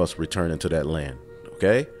of us returning to that land.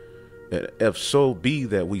 OK, if so be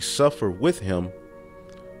that we suffer with him,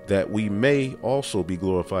 that we may also be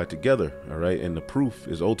glorified together. All right. And the proof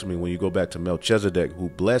is ultimately when you go back to Melchizedek, who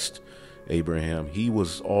blessed Abraham. He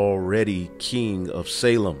was already king of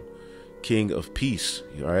Salem, king of peace.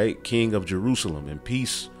 All right. King of Jerusalem, and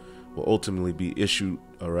peace will ultimately be issued.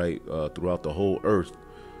 All right. Throughout the whole earth.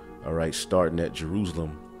 All right. Starting at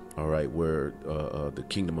Jerusalem. All right. Where the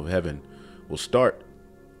kingdom of heaven will start.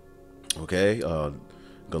 OK.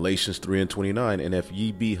 Galatians 3:29, and if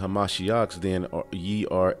ye be Hamashiachs, then ye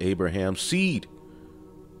are Abraham's seed.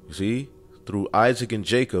 You see, through Isaac and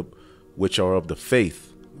Jacob, which are of the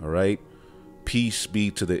faith. All right. Peace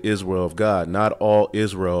be to the Israel of God, not all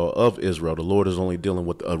Israel of Israel. The Lord is only dealing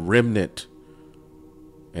with a remnant.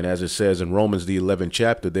 And as it says in Romans, the 11th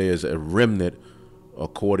chapter, there is a remnant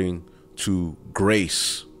according to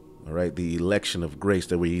grace. All right. The election of grace,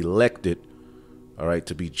 that we elected. All right.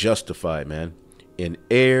 To be justified, man. And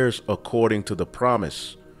heirs according to the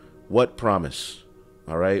promise. What promise?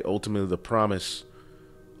 All right. Ultimately, the promise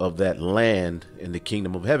of that land in the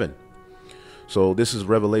kingdom of heaven. So this is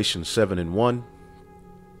Revelation 7:1.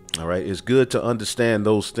 All right. It's good to understand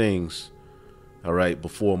those things. All right.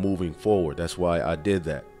 Before moving forward. That's why I did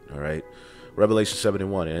that. All right. Revelation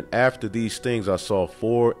 7:1. And after these things, I saw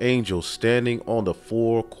 4 angels standing on the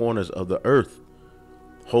 4 corners of the earth,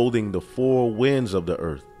 holding the 4 winds of the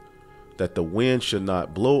earth, that the wind should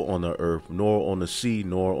not blow on the earth, nor on the sea,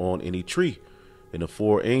 nor on any tree. And the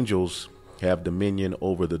 4 angels have dominion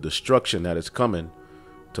over the destruction that is coming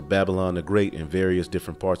to Babylon the Great in various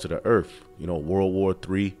different parts of the earth. World War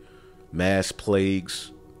III, mass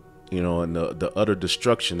plagues, and the utter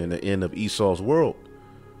destruction and the end of Esau's world.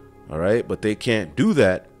 All right. But they can't do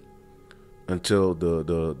that until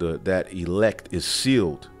that elect is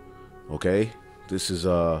sealed. OK, this is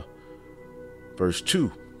verse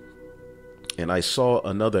 2. And I saw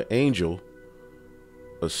another angel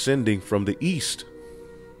ascending from the east,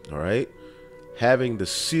 all right, having the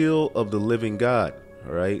seal of the living God,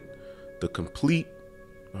 all right, the complete,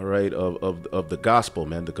 all right, of the gospel,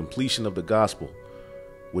 man, the completion of the gospel,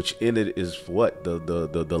 which in it is what?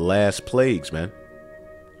 The last plagues, man,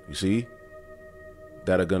 you see,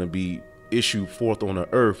 that are going to be issued forth on the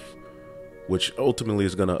earth, which ultimately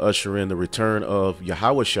is going to usher in the return of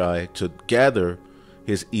Yahushua to gather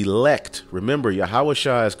his elect. Remember,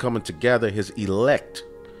 Yahushua is coming to gather his elect.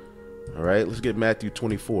 All right, let's get Matthew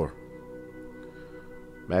 24.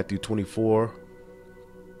 Matthew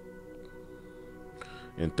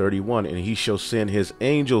 24:31. And he shall send his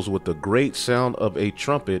angels with the great sound of a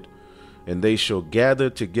trumpet, and they shall gather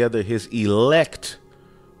together his elect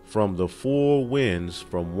from the 4 winds,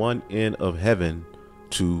 from one end of heaven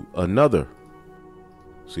to another.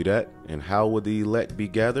 See that? And how would the elect be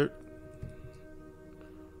gathered?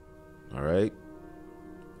 All right.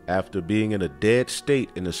 After being in a dead state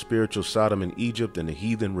in the spiritual Sodom in Egypt and the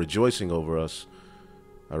heathen rejoicing over us.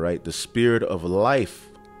 All right. The spirit of life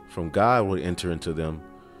from God would enter into them.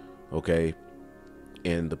 OK.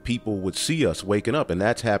 And the people would see us waking up. And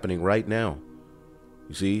that's happening right now.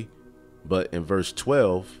 You see. But in verse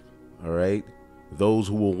 12. All right. Those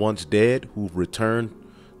who were once dead, who've returned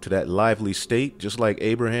to that lively state, just like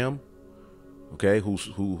Abraham. OK, who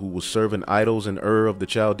was serving idols in Ur of the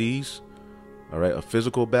Chaldees, all right, a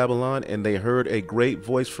physical Babylon. And they heard a great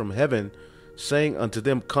voice from heaven saying unto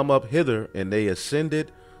them, come up hither. And they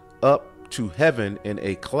ascended up to heaven in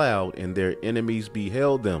a cloud, and their enemies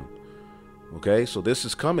beheld them. OK, so this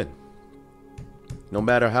is coming. No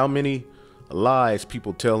matter how many lies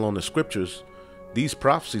people tell on the scriptures, these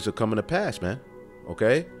prophecies are coming to pass, man.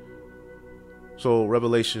 OK, so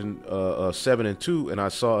Revelation 7:2. And I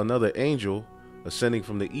saw another angel ascending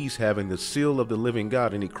from the east, having the seal of the living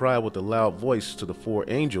God. And he cried with a loud voice to the 4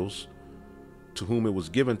 angels, to whom it was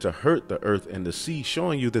given to hurt the earth and the sea,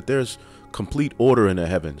 showing you that there's complete order in the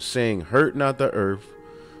heavens, saying, hurt not the earth,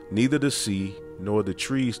 neither the sea, nor the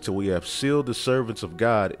trees, till we have sealed the servants of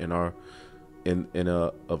God and our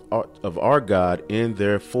of our God in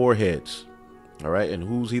their foreheads. All right. And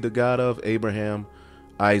who's he the God of? Abraham,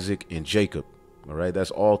 Isaac, and Jacob. All right.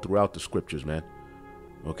 That's all throughout the scriptures, man.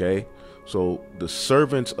 Okay. So the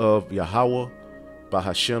servants of Yahweh,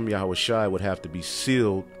 Bahashem, Yahweh Shai would have to be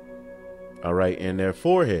sealed. All right. In their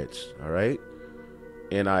foreheads. All right.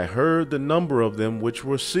 And I heard the number of them which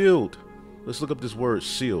were sealed. Let's look up this word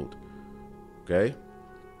sealed. Okay.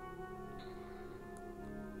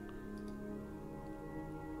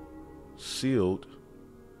 Sealed.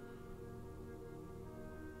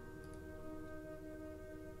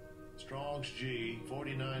 Strong's G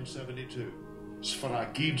 4972.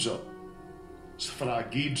 Sfaragidzo.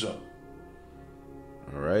 Sfaragidzo.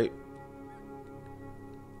 All right.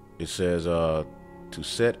 It says to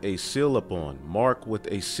set a seal upon, mark with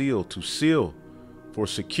a seal, to seal for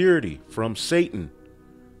security from Satan.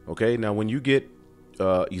 Okay. Now, when you get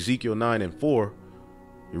Ezekiel 9:4,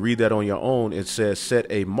 you read that on your own. It says, set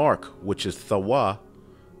a mark, which is thawa,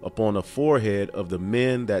 upon the forehead of the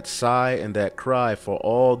men that sigh and that cry for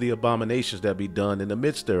all the abominations that be done in the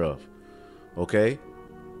midst thereof. Okay.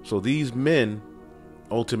 So these men,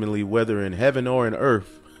 ultimately, whether in heaven or in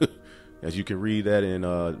earth, as you can read that in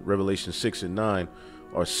Revelation 6 and 9,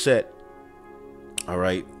 are set, all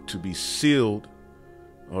right, to be sealed,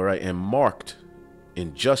 all right, and marked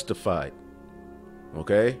and justified.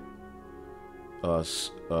 Okay.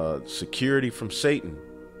 Security from Satan.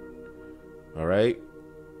 All right.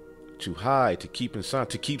 To hide, to keep inside,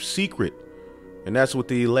 to keep secret. And that's what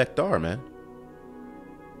the elect are, man.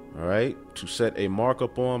 All right. To set a mark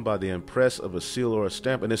upon by the impress of a seal or a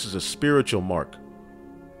stamp. And this is a spiritual mark.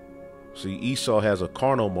 See, Esau has a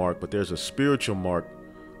carnal mark, but there's a spiritual mark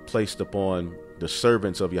placed upon the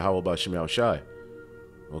servants of Yahweh B'Shem Yahweh Shai.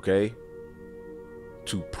 Okay.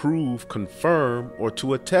 To prove, confirm, or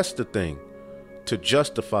to attest the thing. To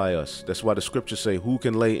justify us. That's why the scriptures say, who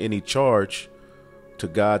can lay any charge to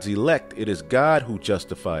God's elect? It is God who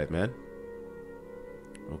justified, man.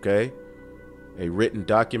 Okay. A written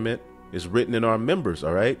document is written in our members.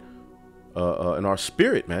 All right. In our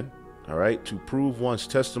spirit, man. All right. To prove one's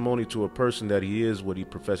testimony to a person that he is what he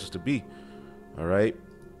professes to be. All right.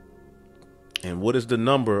 And what is the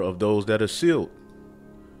number of those that are sealed?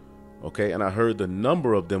 Okay. And I heard the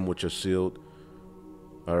number of them which are sealed.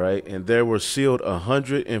 All right. And there were sealed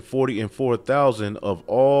 144,000 of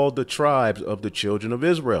all the tribes of the children of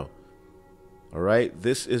Israel. All right.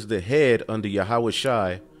 This is the head under Yahweh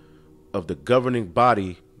Shai of the governing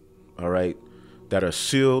body. All right. That are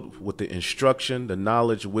sealed with the instruction, the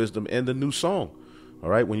knowledge, wisdom, and the new song. All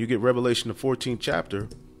right. When you get Revelation, the 14th chapter,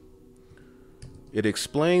 it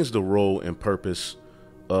explains the role and purpose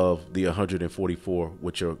of the 144,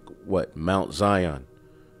 which are what? Mount Zion.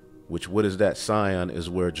 Which, what is that? Zion is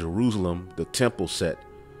where Jerusalem, the temple, set.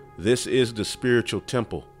 This is the spiritual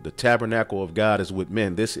temple. The tabernacle of God is with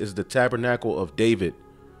men. This is the tabernacle of David.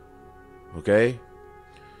 Okay.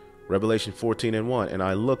 Revelation 14:1. And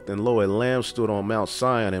I looked, and lo, a lamb stood on Mount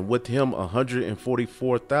Zion, and with him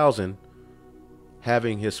 144,000,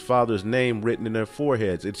 having his father's name written in their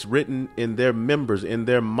foreheads. It's written in their members, in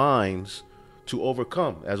their minds, to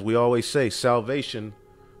overcome. As we always say, salvation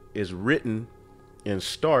is written and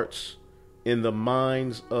starts in the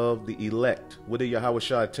minds of the elect. What did Yahweh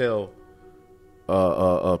Shai tell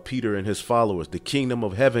Peter and his followers? The kingdom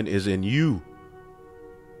of heaven is in you.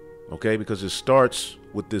 Okay, because it starts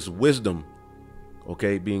with this wisdom,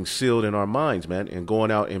 okay, being sealed in our minds, man, and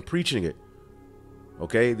going out and preaching it.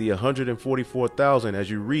 Okay, the 144,000, as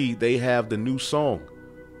you read, they have the new song.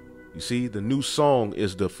 You see, the new song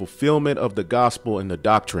is the fulfillment of the gospel and the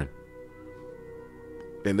doctrine.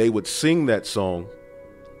 And they would sing that song,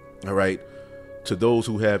 all right, to those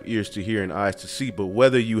who have ears to hear and eyes to see. But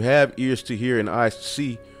whether you have ears to hear and eyes to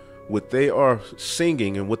see, what they are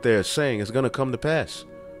singing and what they are saying is going to come to pass.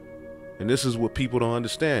 And this is what people don't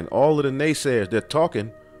understand. All of the naysayers, they're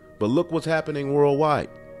talking, but look what's happening worldwide.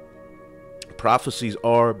 Prophecies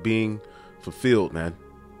are being fulfilled, man.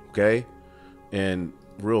 Okay. And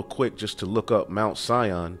real quick, just to look up Mount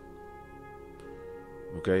Zion.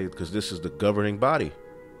 Okay. Because this is the governing body.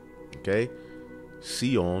 Okay.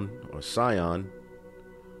 Sion or Sion.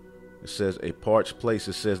 It says a parched place.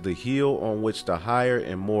 It says the hill on which the higher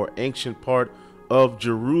and more ancient part of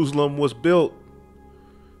Jerusalem was built.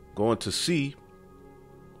 Going to see,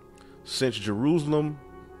 since Jerusalem,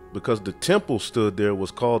 because the temple stood there,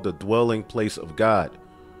 was called the dwelling place of God.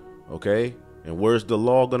 Okay. And where's the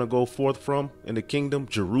law going to go forth from in the kingdom?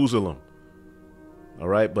 Jerusalem. All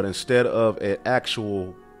right. But instead of an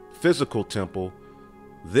actual physical temple,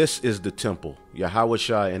 this is the temple, Yahweh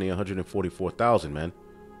Shai and the 144,000, man.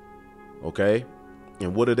 Okay.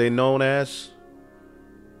 And what are they known as?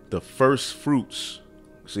 The first fruits.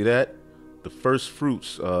 See that? The first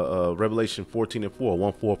fruits, Revelation 14:4,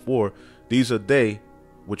 144. These are they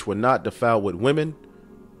which were not defiled with women,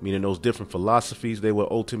 meaning those different philosophies they will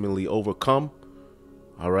ultimately overcome.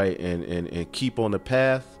 All right, and keep on the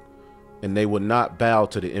path, and they will not bow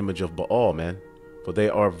to the image of Baal, man, for they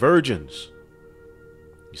are virgins.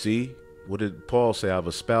 You see, what did Paul say? I've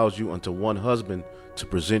espoused you unto one husband to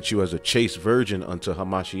present you as a chaste virgin unto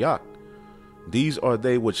Hamashiach. These are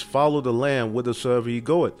they which follow the Lamb whithersoever he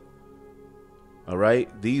goeth. All right,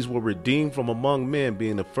 these were redeemed from among men,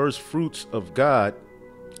 being the first fruits of God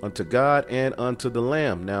unto God and unto the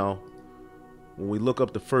Lamb. Now, when we look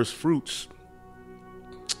up the first fruits,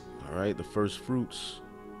 all right, the first fruits,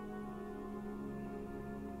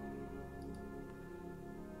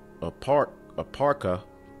 a parka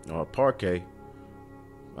or a parque,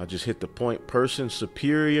 I just hit the point, person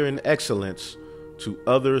superior in excellence to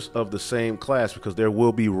others of the same class, because there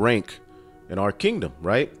will be rank in our kingdom,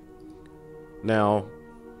 right? Now,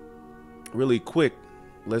 really quick,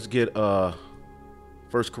 let's get 1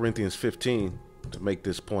 Corinthians 15 to make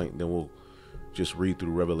this point. Then we'll just read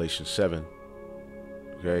through Revelation 7.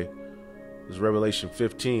 Okay, this is Revelation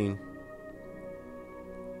 15.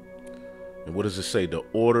 And what does it say? The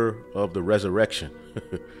order of the resurrection.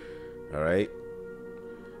 All right.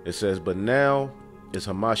 It says, but now is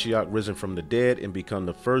Hamashiach risen from the dead and become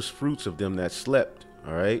the first fruits of them that slept.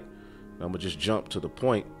 All right. Now I'm going to just jump to the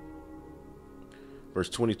point. Verse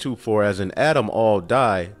 22, for as in Adam all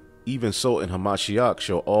die, even so in Hamashiach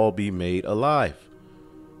shall all be made alive.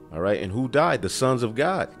 All right. And who died? The sons of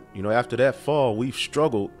God. You know, after that fall, we've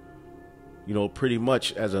struggled, you know, pretty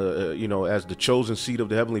much as as the chosen seed of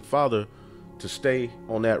the Heavenly Father to stay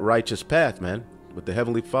on that righteous path, man. But the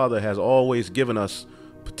Heavenly Father has always given us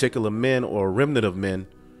particular men or a remnant of men,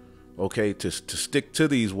 okay, to stick to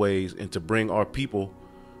these ways and to bring our people,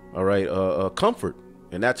 all right, comfort.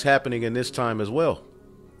 And that's happening in this time as well,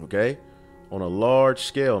 okay, on a large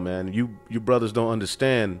scale, man. You brothers don't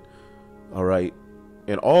understand, all right,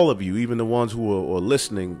 and all of you, even the ones who are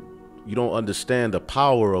listening, you don't understand the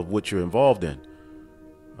power of what you're involved in.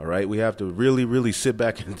 All right, we have to really, really sit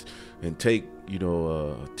back and take, you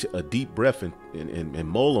know, a deep breath and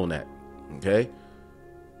mull on that. Okay.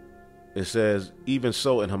 It says, even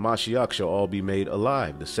so in Hamashiach shall all be made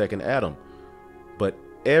alive, the second Adam, but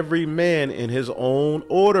every man in his own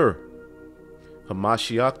order.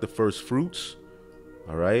 Hamashiach, the first fruits.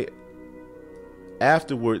 All right.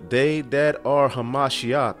 Afterward, they that are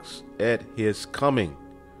Hamashiach's at his coming.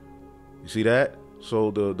 You see that?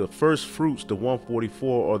 So the first fruits, the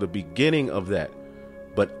 144, are the beginning of that.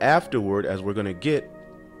 But afterward, as we're going to get,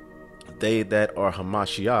 they that are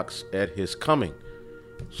Hamashiach's at his coming.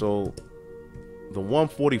 So the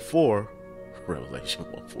 144, Revelation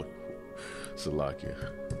 144,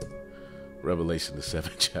 Salakia, Revelation the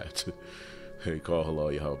 7th chapter. Hey, call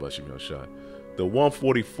halal Yahweh Bashim Yahshai. The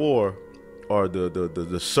 144 are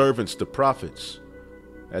the servants, the prophets.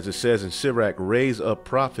 As it says in Sirach, raise up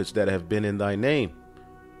prophets that have been in thy name.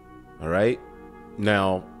 All right.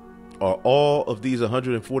 Now, are all of these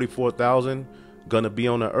 144,000 going to be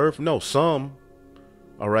on the earth? No, some,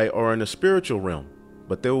 all right, are in the spiritual realm,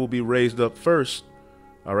 but they will be raised up first.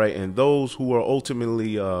 All right. And those who are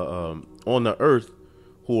ultimately on the earth,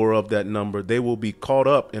 who are of that number, they will be caught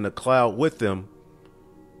up in a cloud with them.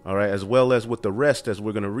 All right. As well as with the rest, as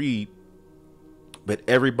we're going to read. But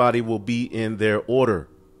everybody will be in their order.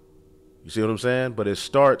 You see what I'm saying? But it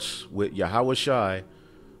starts with Yahweh Shai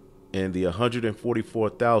and the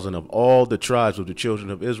 144,000 of all the tribes of the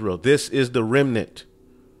children of Israel. This is the remnant.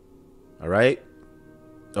 All right.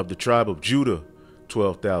 Of the tribe of Judah,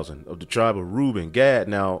 12,000. Of the tribe of Reuben, Gad.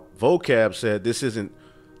 Now, vocab said this isn't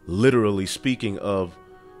literally speaking of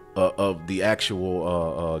the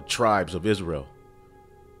actual tribes of Israel.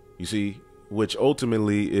 You see, which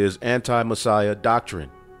ultimately is anti-Messiah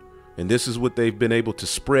doctrine. And this is what they've been able to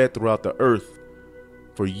spread throughout the earth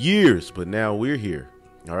for years. But now we're here.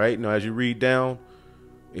 All right. Now, as you read down,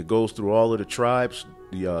 it goes through all of the tribes,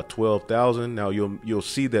 the 12,000. Now, you'll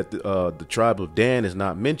see that the tribe of Dan is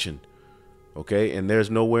not mentioned. OK, and there's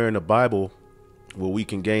nowhere in the Bible where we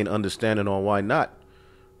can gain understanding on why not.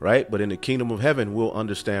 Right. But in the kingdom of heaven, we'll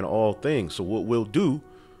understand all things. So what we'll do,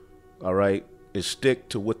 all right, is stick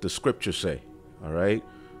to what the scriptures say. All right.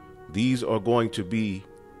 These are going to be,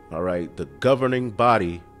 all right, the governing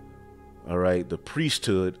body, all right, the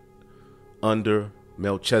priesthood under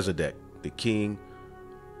Melchizedek, the king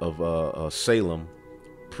of Salem,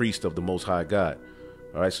 priest of the Most High God.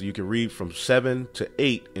 All right, so you can read from 7 to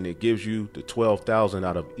 8, and it gives you the 12,000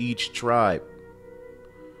 out of each tribe.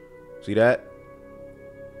 See that?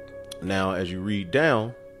 Now, as you read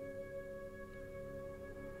down,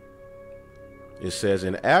 it says,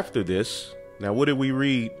 and after this, now what did we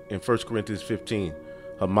read in 1 Corinthians 15?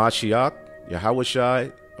 Hamashiach,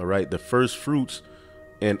 Yahushai, all right, the first fruits,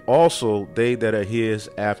 and also they that are his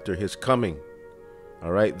after his coming.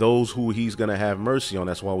 All right, those who he's going to have mercy on.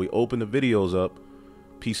 That's why we open the videos up.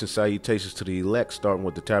 Peace and salutations to the elect, starting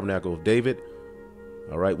with the tabernacle of David,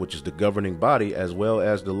 all right, which is the governing body, as well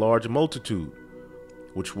as the large multitude,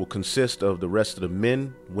 which will consist of the rest of the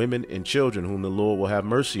men, women, and children whom the Lord will have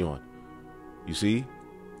mercy on. You see?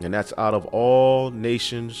 And that's out of all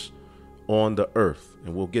nations on the earth.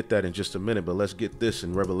 And we'll get that in just a minute, but let's get this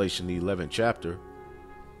in Revelation, the 11th chapter.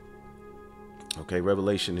 Okay,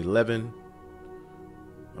 Revelation 11,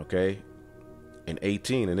 okay, and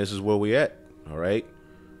 18, and this is where we at, all right?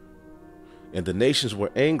 And the nations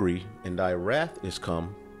were angry, and thy wrath is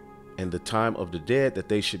come, and the time of the dead, that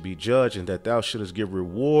they should be judged, and that thou shouldest give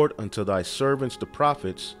reward unto thy servants the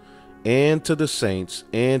prophets, and to the saints,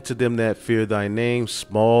 and to them that fear thy name,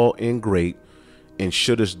 small and great, and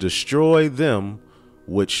shouldest destroy them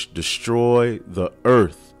which destroy the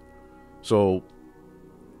earth. So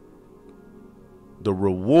the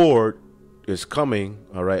reward is coming,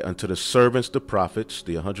 all right, unto the servants, the prophets,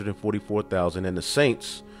 the 144,000, and the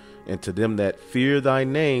saints, and to them that fear thy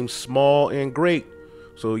name, small and great.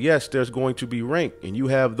 So yes, there's going to be rank, and you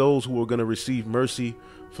have those who are going to receive mercy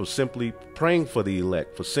for simply praying for the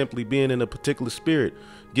elect, for simply being in a particular spirit,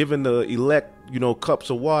 giving the elect,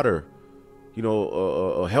 cups of water,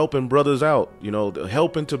 helping brothers out,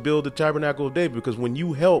 helping to build the tabernacle of David. Because when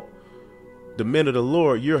you help the men of the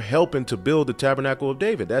Lord, you're helping to build the tabernacle of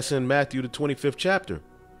David. That's in Matthew, the 25th chapter.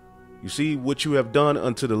 You see, what you have done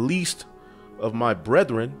unto the least of my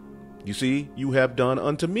brethren, you see, you have done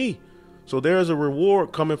unto me. So there is a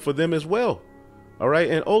reward coming for them as well. All right.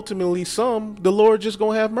 And ultimately, some the Lord just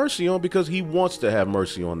going to have mercy on because he wants to have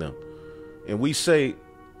mercy on them. And we say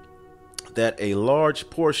that a large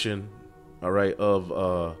portion, all right,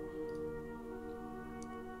 of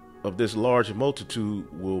this large multitude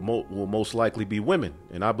will most likely be women.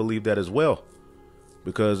 And I believe that as well,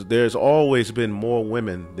 because there's always been more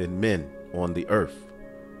women than men on the earth.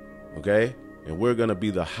 OK, and we're going to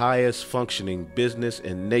be the highest functioning business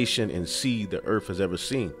and nation and seed the earth has ever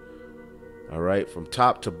seen. All right. From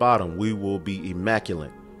top to bottom, we will be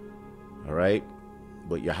immaculate. All right.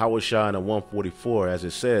 But Yahushua in 144, as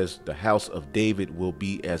it says, the house of David will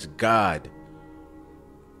be as God.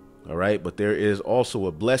 All right. But there is also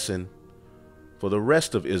a blessing for the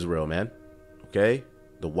rest of Israel, man. OK,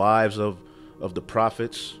 the wives of the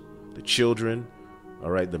prophets, the children.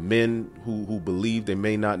 All right. The men who believe they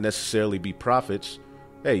may not necessarily be prophets.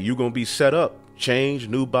 Hey, you're going to be set up, change,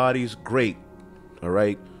 new bodies. Great. All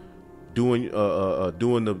right. Doing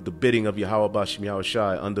the bidding of Yahweh Bashem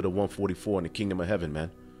Yahushai under the 144 in the kingdom of heaven,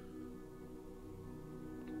 man.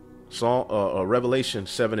 Revelation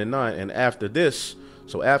 7 and 9. And after this,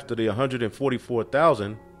 so after the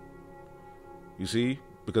 144,000, you see,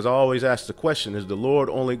 because I always ask the question, is the Lord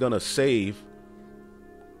only going to save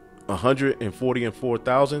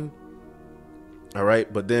 144,000? All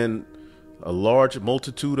right. But then a large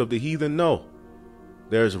multitude of the heathen? No,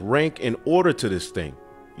 there's rank and order to this thing.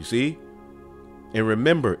 You see? And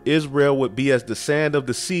remember, Israel would be as the sand of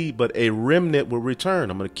the sea, but a remnant will return.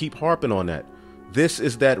 I'm going to keep harping on that. This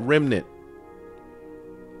is that remnant.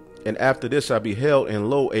 And after this I beheld, and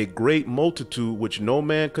lo, a great multitude which no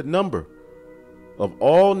man could number, of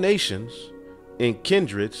all nations and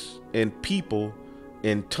kindreds and people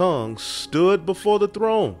and tongues, stood before the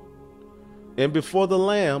throne and before the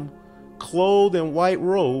Lamb, clothed in white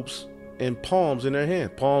robes and palms in their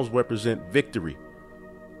hand. Palms represent victory.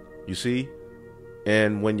 You see?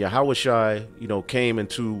 And when Yahushua, came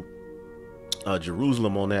into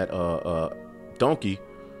Jerusalem on that donkey,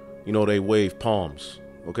 they waved palms.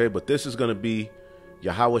 Okay, but this is going to be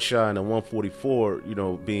Yahushua in the 144,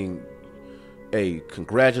 being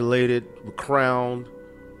congratulated, crowned,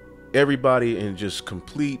 everybody in just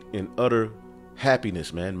complete and utter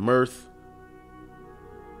happiness, man, mirth.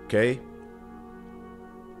 Okay.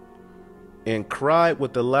 And cried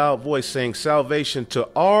with a loud voice, saying, salvation to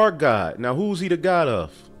our God. Now, who's he the God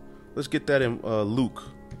of? Let's get that in Luke.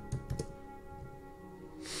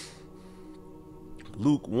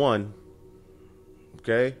 Luke 1.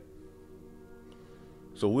 Okay.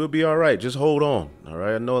 So we'll be all right. Just hold on. All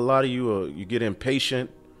right. I know a lot of you you get impatient,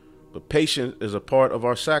 but patience is a part of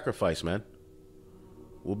our sacrifice, man.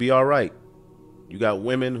 We'll be all right. You got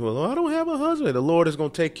women who are, I don't have a husband. The Lord is going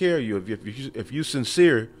to take care of you. If you're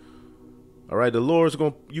sincere, all right, the Lord's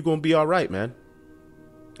you're going to be all right, man.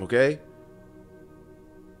 Okay?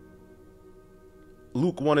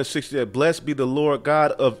 Luke 1:68, blessed be the Lord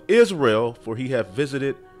God of Israel, for he hath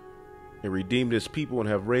visited and redeemed his people, and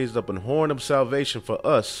have raised up an horn of salvation for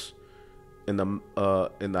us in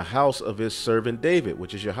the house of his servant David,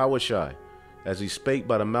 which is Yahushua, as he spake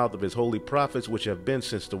by the mouth of his holy prophets, which have been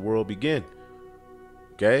since the world began.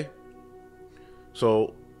 Okay?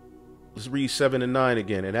 So let's read 7 and 9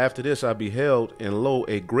 again. And after this I beheld, and lo,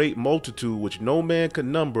 a great multitude which no man could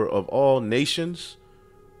number, of all nations,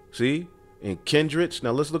 see, and kindreds.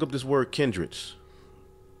 Now let's look up this word kindreds.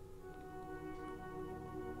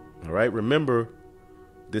 All right, remember,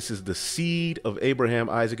 this is the seed of Abraham,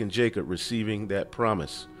 Isaac, and Jacob receiving that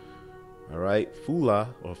promise. All right, Fula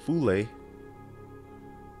or Fule,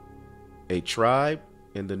 a tribe.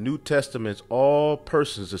 In the New Testament, all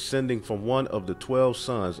persons ascending from one of the 12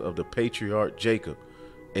 sons of the patriarch Jacob,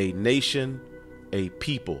 a nation, a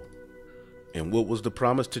people. And what was the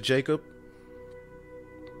promise to Jacob?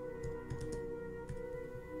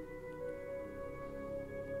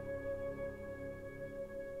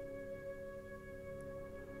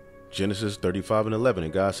 Genesis 35:11,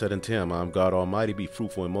 and God said unto him, I am God Almighty, be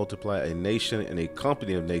fruitful and multiply. A nation and a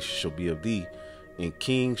company of nations shall be of thee, and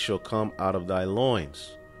kings shall come out of thy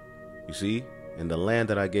loins. You see, and the land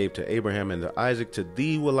that I gave to Abraham and to Isaac, to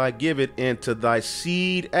thee will I give it, and to thy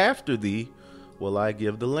seed after thee will I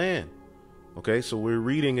give the land. Okay, so we're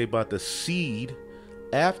reading about the seed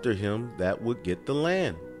after him that would get the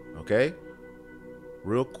land. Okay,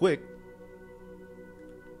 real quick.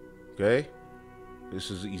 Okay,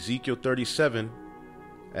 this is Ezekiel 37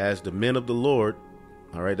 as the men of the Lord.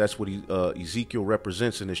 All right, that's what Ezekiel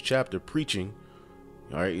represents in this chapter, preaching.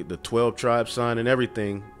 All right, the 12 tribes sign and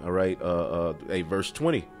everything. All right, verse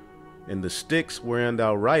 20. And the sticks wherein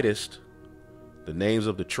thou writest the names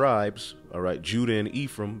of the tribes, all right, Judah and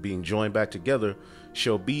Ephraim being joined back together,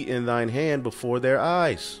 shall be in thine hand before their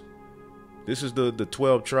eyes. This is the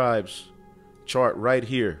 12 tribes chart right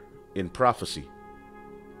here in prophecy.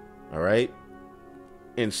 All right.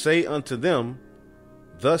 And say unto them,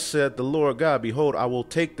 thus saith the Lord God, behold, I will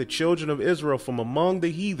take the children of Israel from among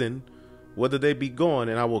the heathen, whether they be gone,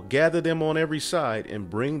 and I will gather them on every side and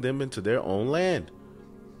bring them into their own land.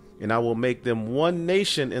 And I will make them one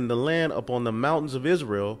nation in the land upon the mountains of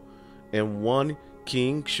Israel, and one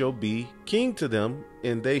king shall be king to them,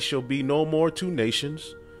 and they shall be no more two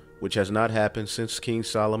nations, which has not happened since King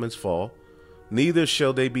Solomon's fall. Neither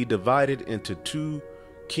shall they be divided into two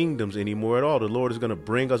kingdoms anymore at all. The Lord is going to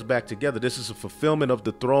bring us back together. This is a fulfillment of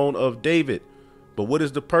the throne of David. But what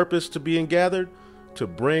is the purpose to being gathered? To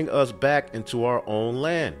bring us back into our own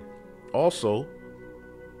land. Also,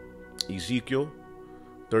 Ezekiel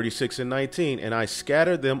 36:19, and I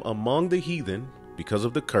scattered them among the heathen because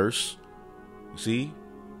of the curse. You see,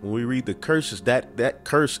 when we read the curses, that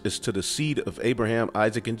curse is to the seed of Abraham,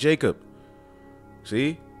 Isaac, and Jacob.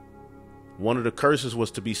 See, one of the curses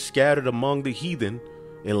was to be scattered among the heathen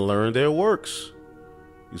and learn their works.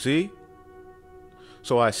 You see?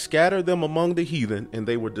 So I scattered them among the heathen, and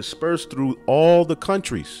they were dispersed through all the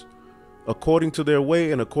countries. According to their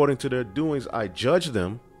way and according to their doings, I judged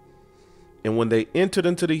them. And when they entered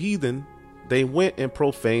into the heathen, they went and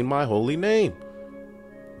profaned my holy name.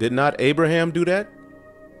 Did not Abraham do that?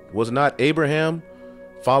 Was not Abraham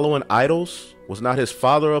following idols? Was not his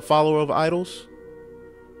father a follower of idols?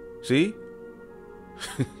 See?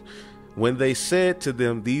 When they said to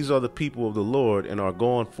them, these are the people of the Lord, and are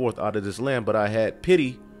gone forth out of this land, but I had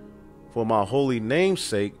pity for my holy name's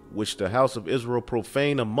sake, which the house of Israel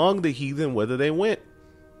profaned among the heathen, whither they went.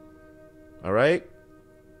 All right.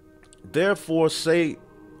 Therefore say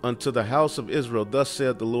unto the house of Israel, thus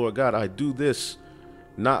saith the Lord God, I do this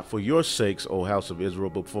not for your sakes, O house of Israel,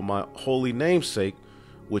 but for my holy name's sake,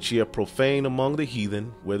 which ye have profaned among the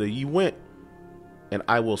heathen, whither ye went. And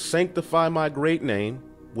I will sanctify my great name,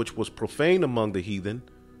 which was profaned among the heathen.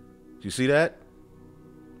 Do you see that?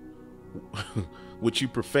 Which you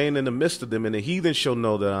profane in the midst of them, and the heathen shall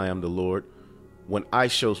know that I am the Lord, when I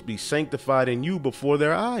shall be sanctified in you before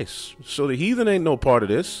their eyes. So the heathen ain't no part of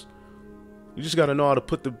this. You just got to know how to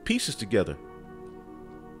put the pieces together.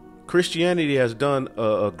 Christianity has done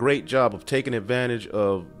a great job of taking advantage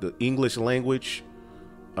of the English language,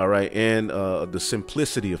 all right, and the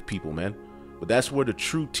simplicity of people, man. But that's where the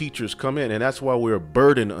true teachers come in, and that's why we're a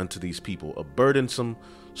burden unto these people, a burdensome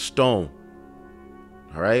stone.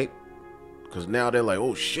 All right? Because now they're like,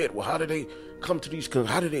 oh shit, well, how did they come to these,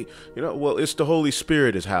 how did they, well, it's the Holy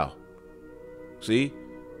Spirit is how. See?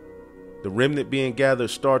 The remnant being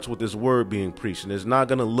gathered starts with this word being preached, and it's not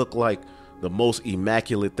going to look like the most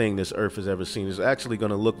immaculate thing this earth has ever seen. It's actually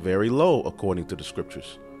going to look very low according to the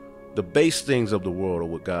scriptures. The base things of the world are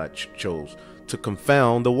what God chose to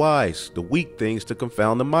confound the wise, the weak things to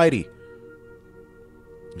confound the mighty.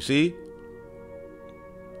 You see?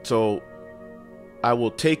 So I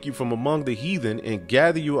will take you from among the heathen and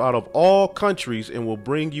gather you out of all countries and will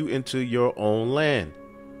bring you into your own land.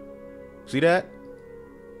 See that?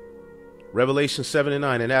 Revelation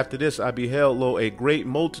 7:9. And after this I beheld, lo, a great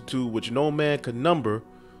multitude which no man could number,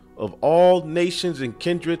 of all nations and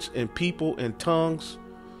kindreds and people and tongues,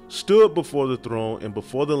 stood before the throne and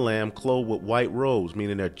before the Lamb, clothed with white robes,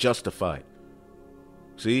 meaning they're justified.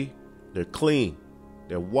 See? They're clean.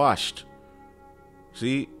 They're washed.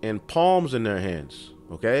 See? And palms in their hands.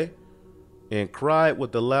 Okay? And cried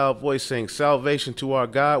with a loud voice, saying, salvation to our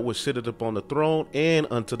God, which sitteth upon the throne, and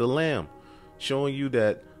unto the Lamb. Showing you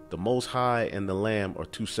that the Most High and the Lamb are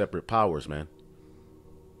two separate powers, man.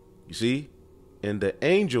 You see? And the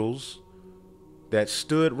angels that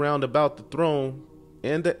stood round about the throne,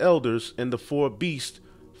 and the elders and the four beasts,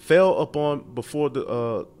 fell upon before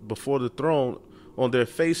the throne on their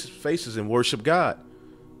faces and worship God,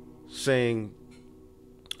 saying,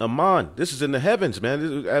 Amen. This is in the heavens,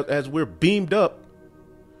 man. As we're beamed up,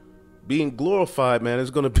 being glorified, man, it's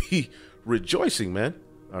going to be rejoicing, man.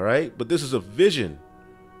 All right. But this is a vision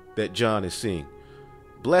that John is seeing.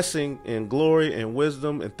 Blessing and glory and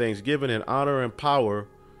wisdom and thanksgiving and honor and power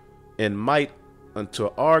and might unto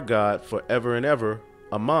our God forever and ever.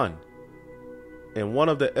 Amen. And one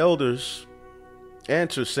of the elders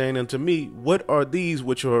answered, saying unto me, what are these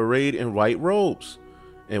which are arrayed in white robes?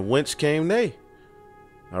 And whence came they?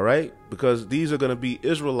 All right. Because these are going to be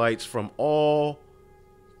Israelites from all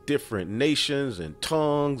different nations and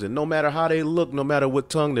tongues. And no matter how they look, no matter what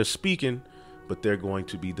tongue they're speaking, but they're going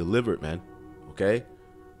to be delivered, man. Okay.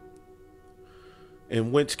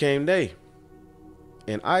 And whence came they?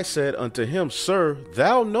 And I said unto him, Sir,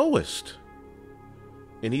 thou knowest.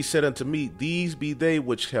 And he said unto me, these be they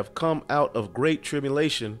which have come out of great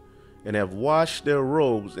tribulation, and have washed their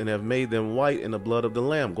robes, and have made them white in the blood of the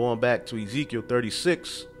Lamb. Going back to Ezekiel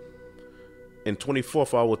 36 and 24,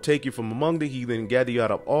 for I will take you from among the heathen, and gather you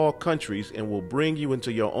out of all countries, and will bring you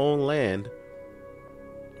into your own land.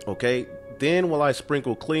 Okay, then will I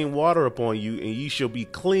sprinkle clean water upon you, and ye shall be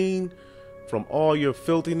clean. From all your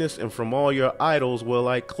filthiness and from all your idols will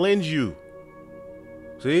I cleanse you.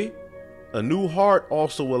 See? A new heart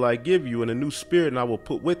also will I give you, and a new spirit, and I will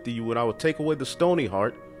put with you, and I will take away the stony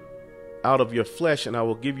heart out of your flesh, and I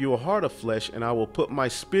will give you a heart of flesh, and I will put my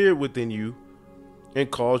spirit within you,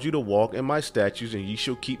 and cause you to walk in my statutes, and ye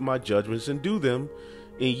shall keep my judgments and do them,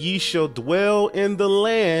 and ye shall dwell in the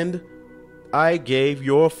land I gave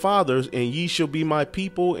your fathers, and ye shall be my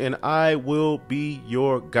people, and I will be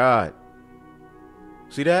your God.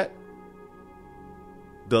 See that?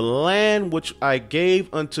 The land which I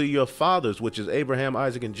gave unto your fathers, which is Abraham,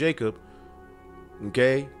 Isaac, and Jacob.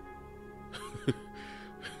 Okay.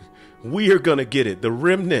 We are going to get it. The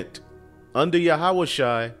remnant under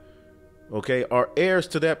Yahushua, okay, are heirs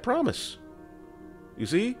to that promise. You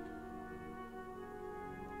see?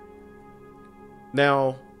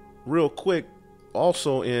 Now, real quick,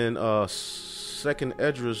 also in Second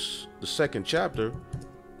Esdras, the 2nd chapter,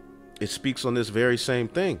 it speaks on this very same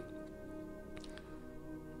thing.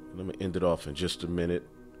 Let me end it off in just a minute.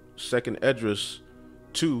 2nd Esdras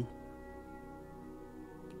 2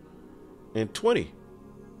 and 20.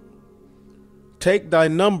 Take thy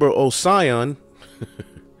number, O Sion,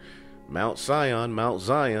 Mount Sion, Mount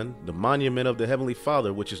Zion, the monument of the Heavenly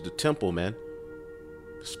Father, which is the temple, man.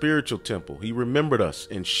 The spiritual temple. He remembered us,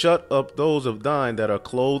 and shut up those of thine that are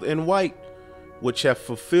clothed in white, which have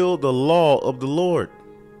fulfilled the law of the Lord.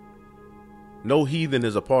 No heathen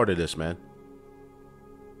is a part of this, man.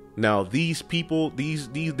 Now, these people,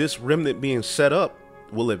 this remnant being set up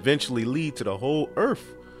will eventually lead to the whole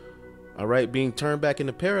earth, all right, being turned back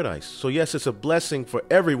into paradise. So, yes, it's a blessing for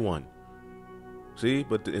everyone. See,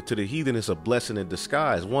 but to the heathen, it's a blessing in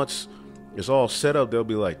disguise. Once it's all set up, they'll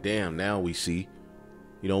be like, damn, now we see.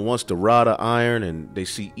 You know, once the rod of iron and they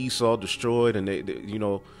see Esau destroyed, and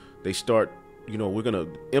they start, we're going to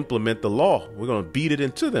implement the law. We're going to beat it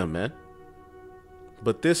into them, man.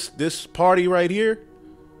 But this party right here,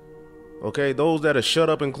 okay, those that are shut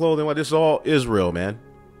up in clothing, this is all Israel, man.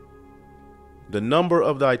 The number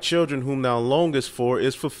of thy children whom thou longest for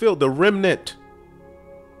is fulfilled. The remnant.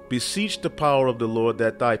 Beseech the power of the Lord,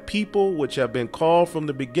 that thy people which have been called from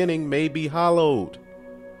the beginning may be hallowed.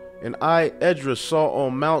 And I, Esdras, saw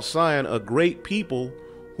on Mount Sion a great people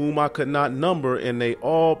whom I could not number, and they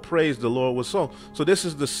all praised the Lord with song. So this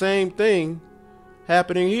is the same thing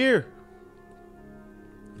happening here.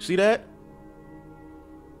 See that?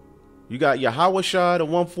 You got Yahushua, the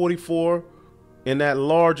 144, in that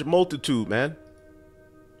large multitude, man.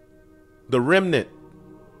 The remnant.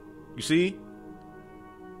 You see?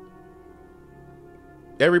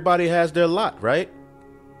 Everybody has their lot, right?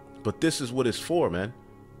 But this is what it's for, man.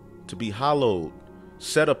 To be hallowed,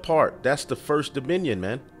 set apart. That's the first dominion,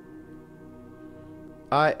 man.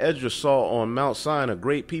 I, Ezra, saw on Mount Sinai a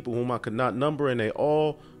great people whom I could not number, and they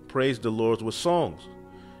all praised the Lord with songs.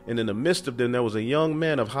 And in the midst of them there was a young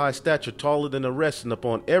man of high stature, taller than the rest, and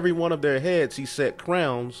upon every one of their heads he set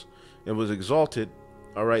crowns, and was exalted,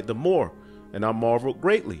 all right, the more. And I marveled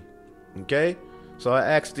greatly. Okay? So I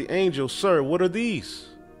asked the angel, Sir, what are these?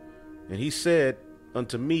 And he said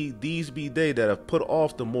unto me, These be they that have put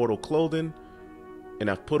off the mortal clothing, and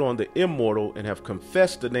have put on the immortal, and have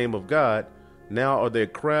confessed the name of God. Now are they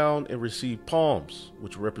crowned and receive palms,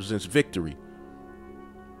 which represents victory.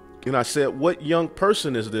 And I said, What young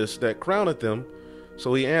person is this that crowneth them?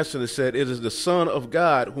 So he answered and said, It is the Son of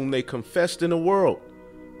God, whom they confessed in the world.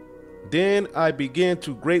 Then I began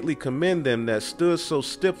to greatly commend them that stood so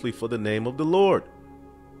stiffly for the name of the Lord.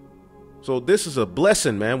 So this is a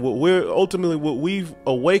blessing, man. What we've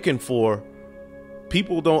awakened for,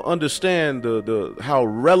 people don't understand how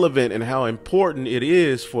relevant and how important it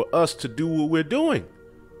is for us to do what we're doing.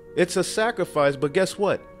 It's a sacrifice, but guess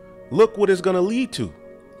what? Look what it's going to lead to.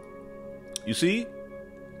 You see?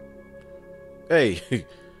 Hey,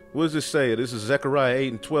 what does this say? This is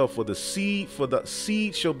Zechariah 8:12. For the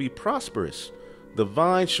seed shall be prosperous. The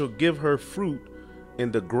vine shall give her fruit,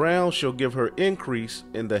 and the ground shall give her increase,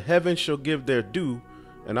 and the heavens shall give their dew,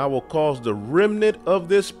 and I will cause the remnant of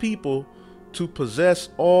this people to possess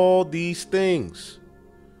all these things.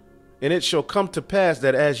 And it shall come to pass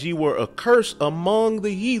that as ye were a curse among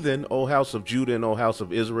the heathen, O house of Judah and O house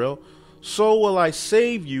of Israel, so will I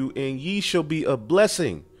save you, and ye shall be a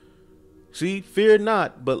blessing. See, fear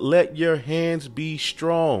not, but let your hands be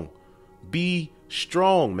strong. Be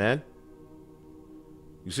strong, man.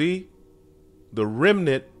 You see, the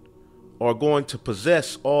remnant are going to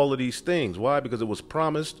possess all of these things. Why? Because it was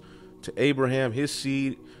promised to Abraham, his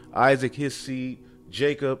seed, Isaac, his seed,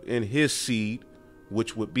 Jacob, and his seed,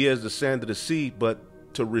 which would be as the sand of the sea,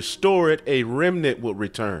 but to restore it, a remnant would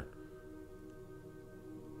return.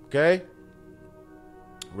 Okay?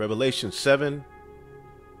 Revelation 7.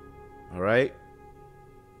 All right?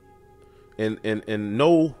 And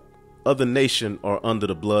no other nation are under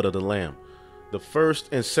the blood of the Lamb. The first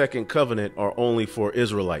and second covenant are only for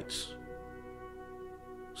Israelites.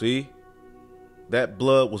 See? That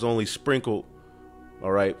blood was only sprinkled,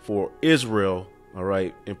 all right, for Israel, all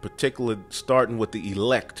right, in particular, starting with the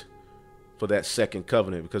elect for that second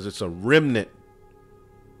covenant, because it's a remnant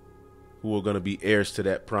who are going to be heirs to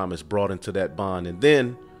that promise, brought into that bond. And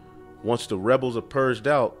then once the rebels are purged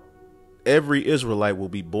out, every Israelite will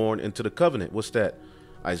be born into the covenant. What's that?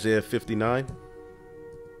 Isaiah 59.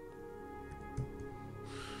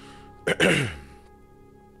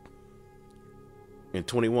 In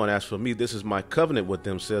 21, as for me, this is my covenant with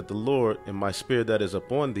them, saith the Lord, and my spirit that is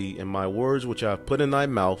upon thee, and my words which I have put in thy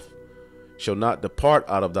mouth shall not depart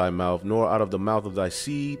out of thy mouth, nor out of the mouth of thy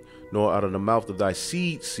seed, nor out of the mouth of thy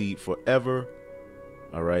seed forever.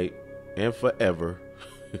 All right. And forever.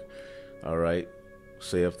 All right.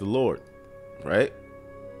 Saith the Lord. Right.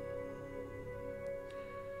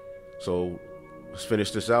 So let's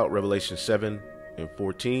finish this out. Revelation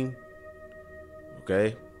 7:14.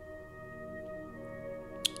 Okay.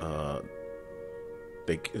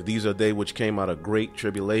 These are they which came out of great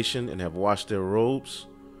tribulation and have washed their robes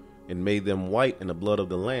and made them white in the blood of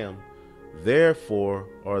the Lamb. Therefore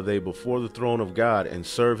are they before the throne of God and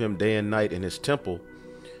serve him day and night in his temple.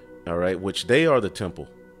 All right. Which they are the temple.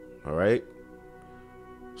 All right.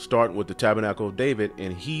 Starting with the tabernacle of David,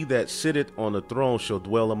 and he that sitteth on the throne shall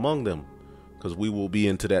dwell among them, because we will be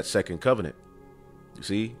into that second covenant. You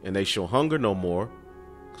see, and they shall hunger no more,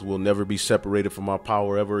 because we'll never be separated from our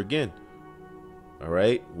power ever again. All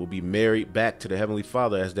right. We'll be married back to the Heavenly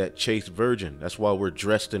Father as that chaste virgin. That's why we're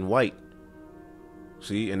dressed in white.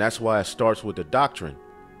 See, and that's why it starts with the doctrine.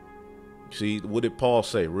 See, what did Paul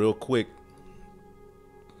say real quick?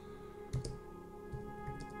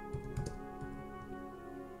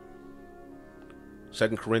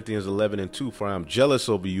 Second Corinthians 11:2, for I am jealous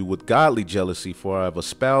over you with godly jealousy, for I have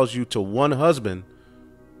espoused you to one husband,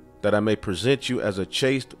 that I may present you as a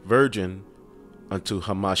chaste virgin unto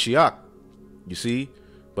Hamashiach. You see,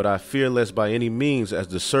 but I fear lest by any means, as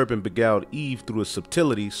the serpent beguiled Eve through his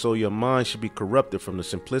subtlety, so your mind should be corrupted from the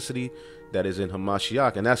simplicity that is in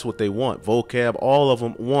Hamashiach. And that's what they want. Vocab, all of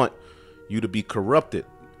them want you to be corrupted.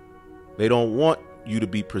 They don't want you to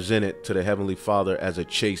be presented to the Heavenly Father as a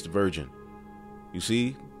chaste virgin. You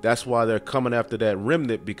see, that's why they're coming after that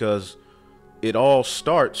remnant, because it all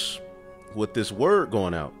starts with this word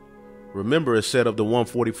going out. Remember, it said of the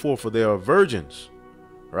 144, for they are virgins,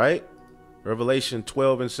 right? Revelation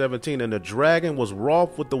 12:17. And the dragon was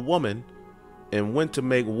wroth with the woman and went to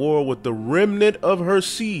make war with the remnant of her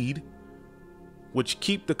seed, which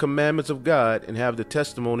keep the commandments of God and have the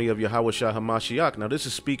testimony of Yahushua HaMashiach. Now, this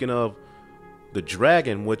is speaking of the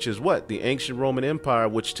dragon, which is what? The ancient Roman Empire,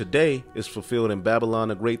 which today is fulfilled in Babylon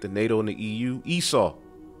the Great, the NATO, and the EU, Esau.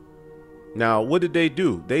 Now, what did they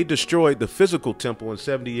do? They destroyed the physical temple in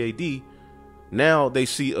 70 AD. Now they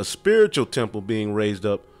see a spiritual temple being raised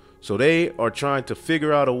up. So they are trying to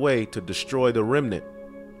figure out a way to destroy the remnant.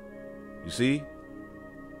 You see?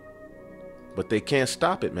 But they can't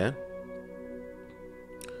stop it, man.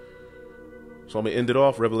 So I'm going to end it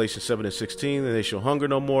off. Revelation 7:16. And they shall hunger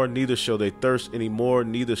no more, neither shall they thirst any more,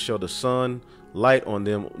 neither shall the sun light on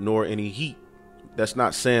them, nor any heat. That's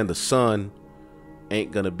not saying the sun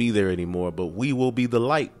ain't going to be there anymore, but we will be the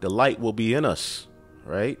light. The light will be in us,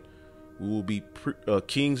 right? We will be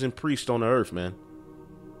kings and priests on the earth, man.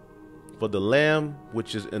 For the Lamb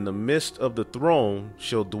which is in the midst of the throne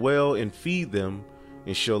shall dwell and feed them,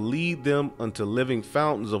 and shall lead them unto living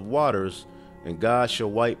fountains of waters, and God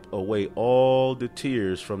shall wipe away all the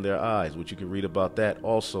tears from their eyes, which you can read about that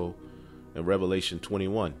also in Revelation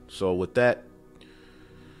 21. So with that,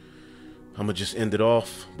 I'm going to just end it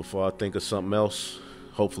off before I think of something else.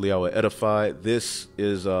 Hopefully I will edify. This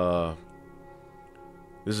is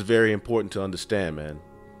very important to understand, man.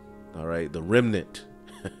 All right. The remnant.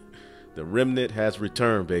 The remnant has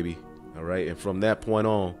returned, baby. All right. And from that point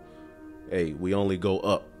on, hey, we only go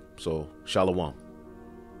up. So, shalom.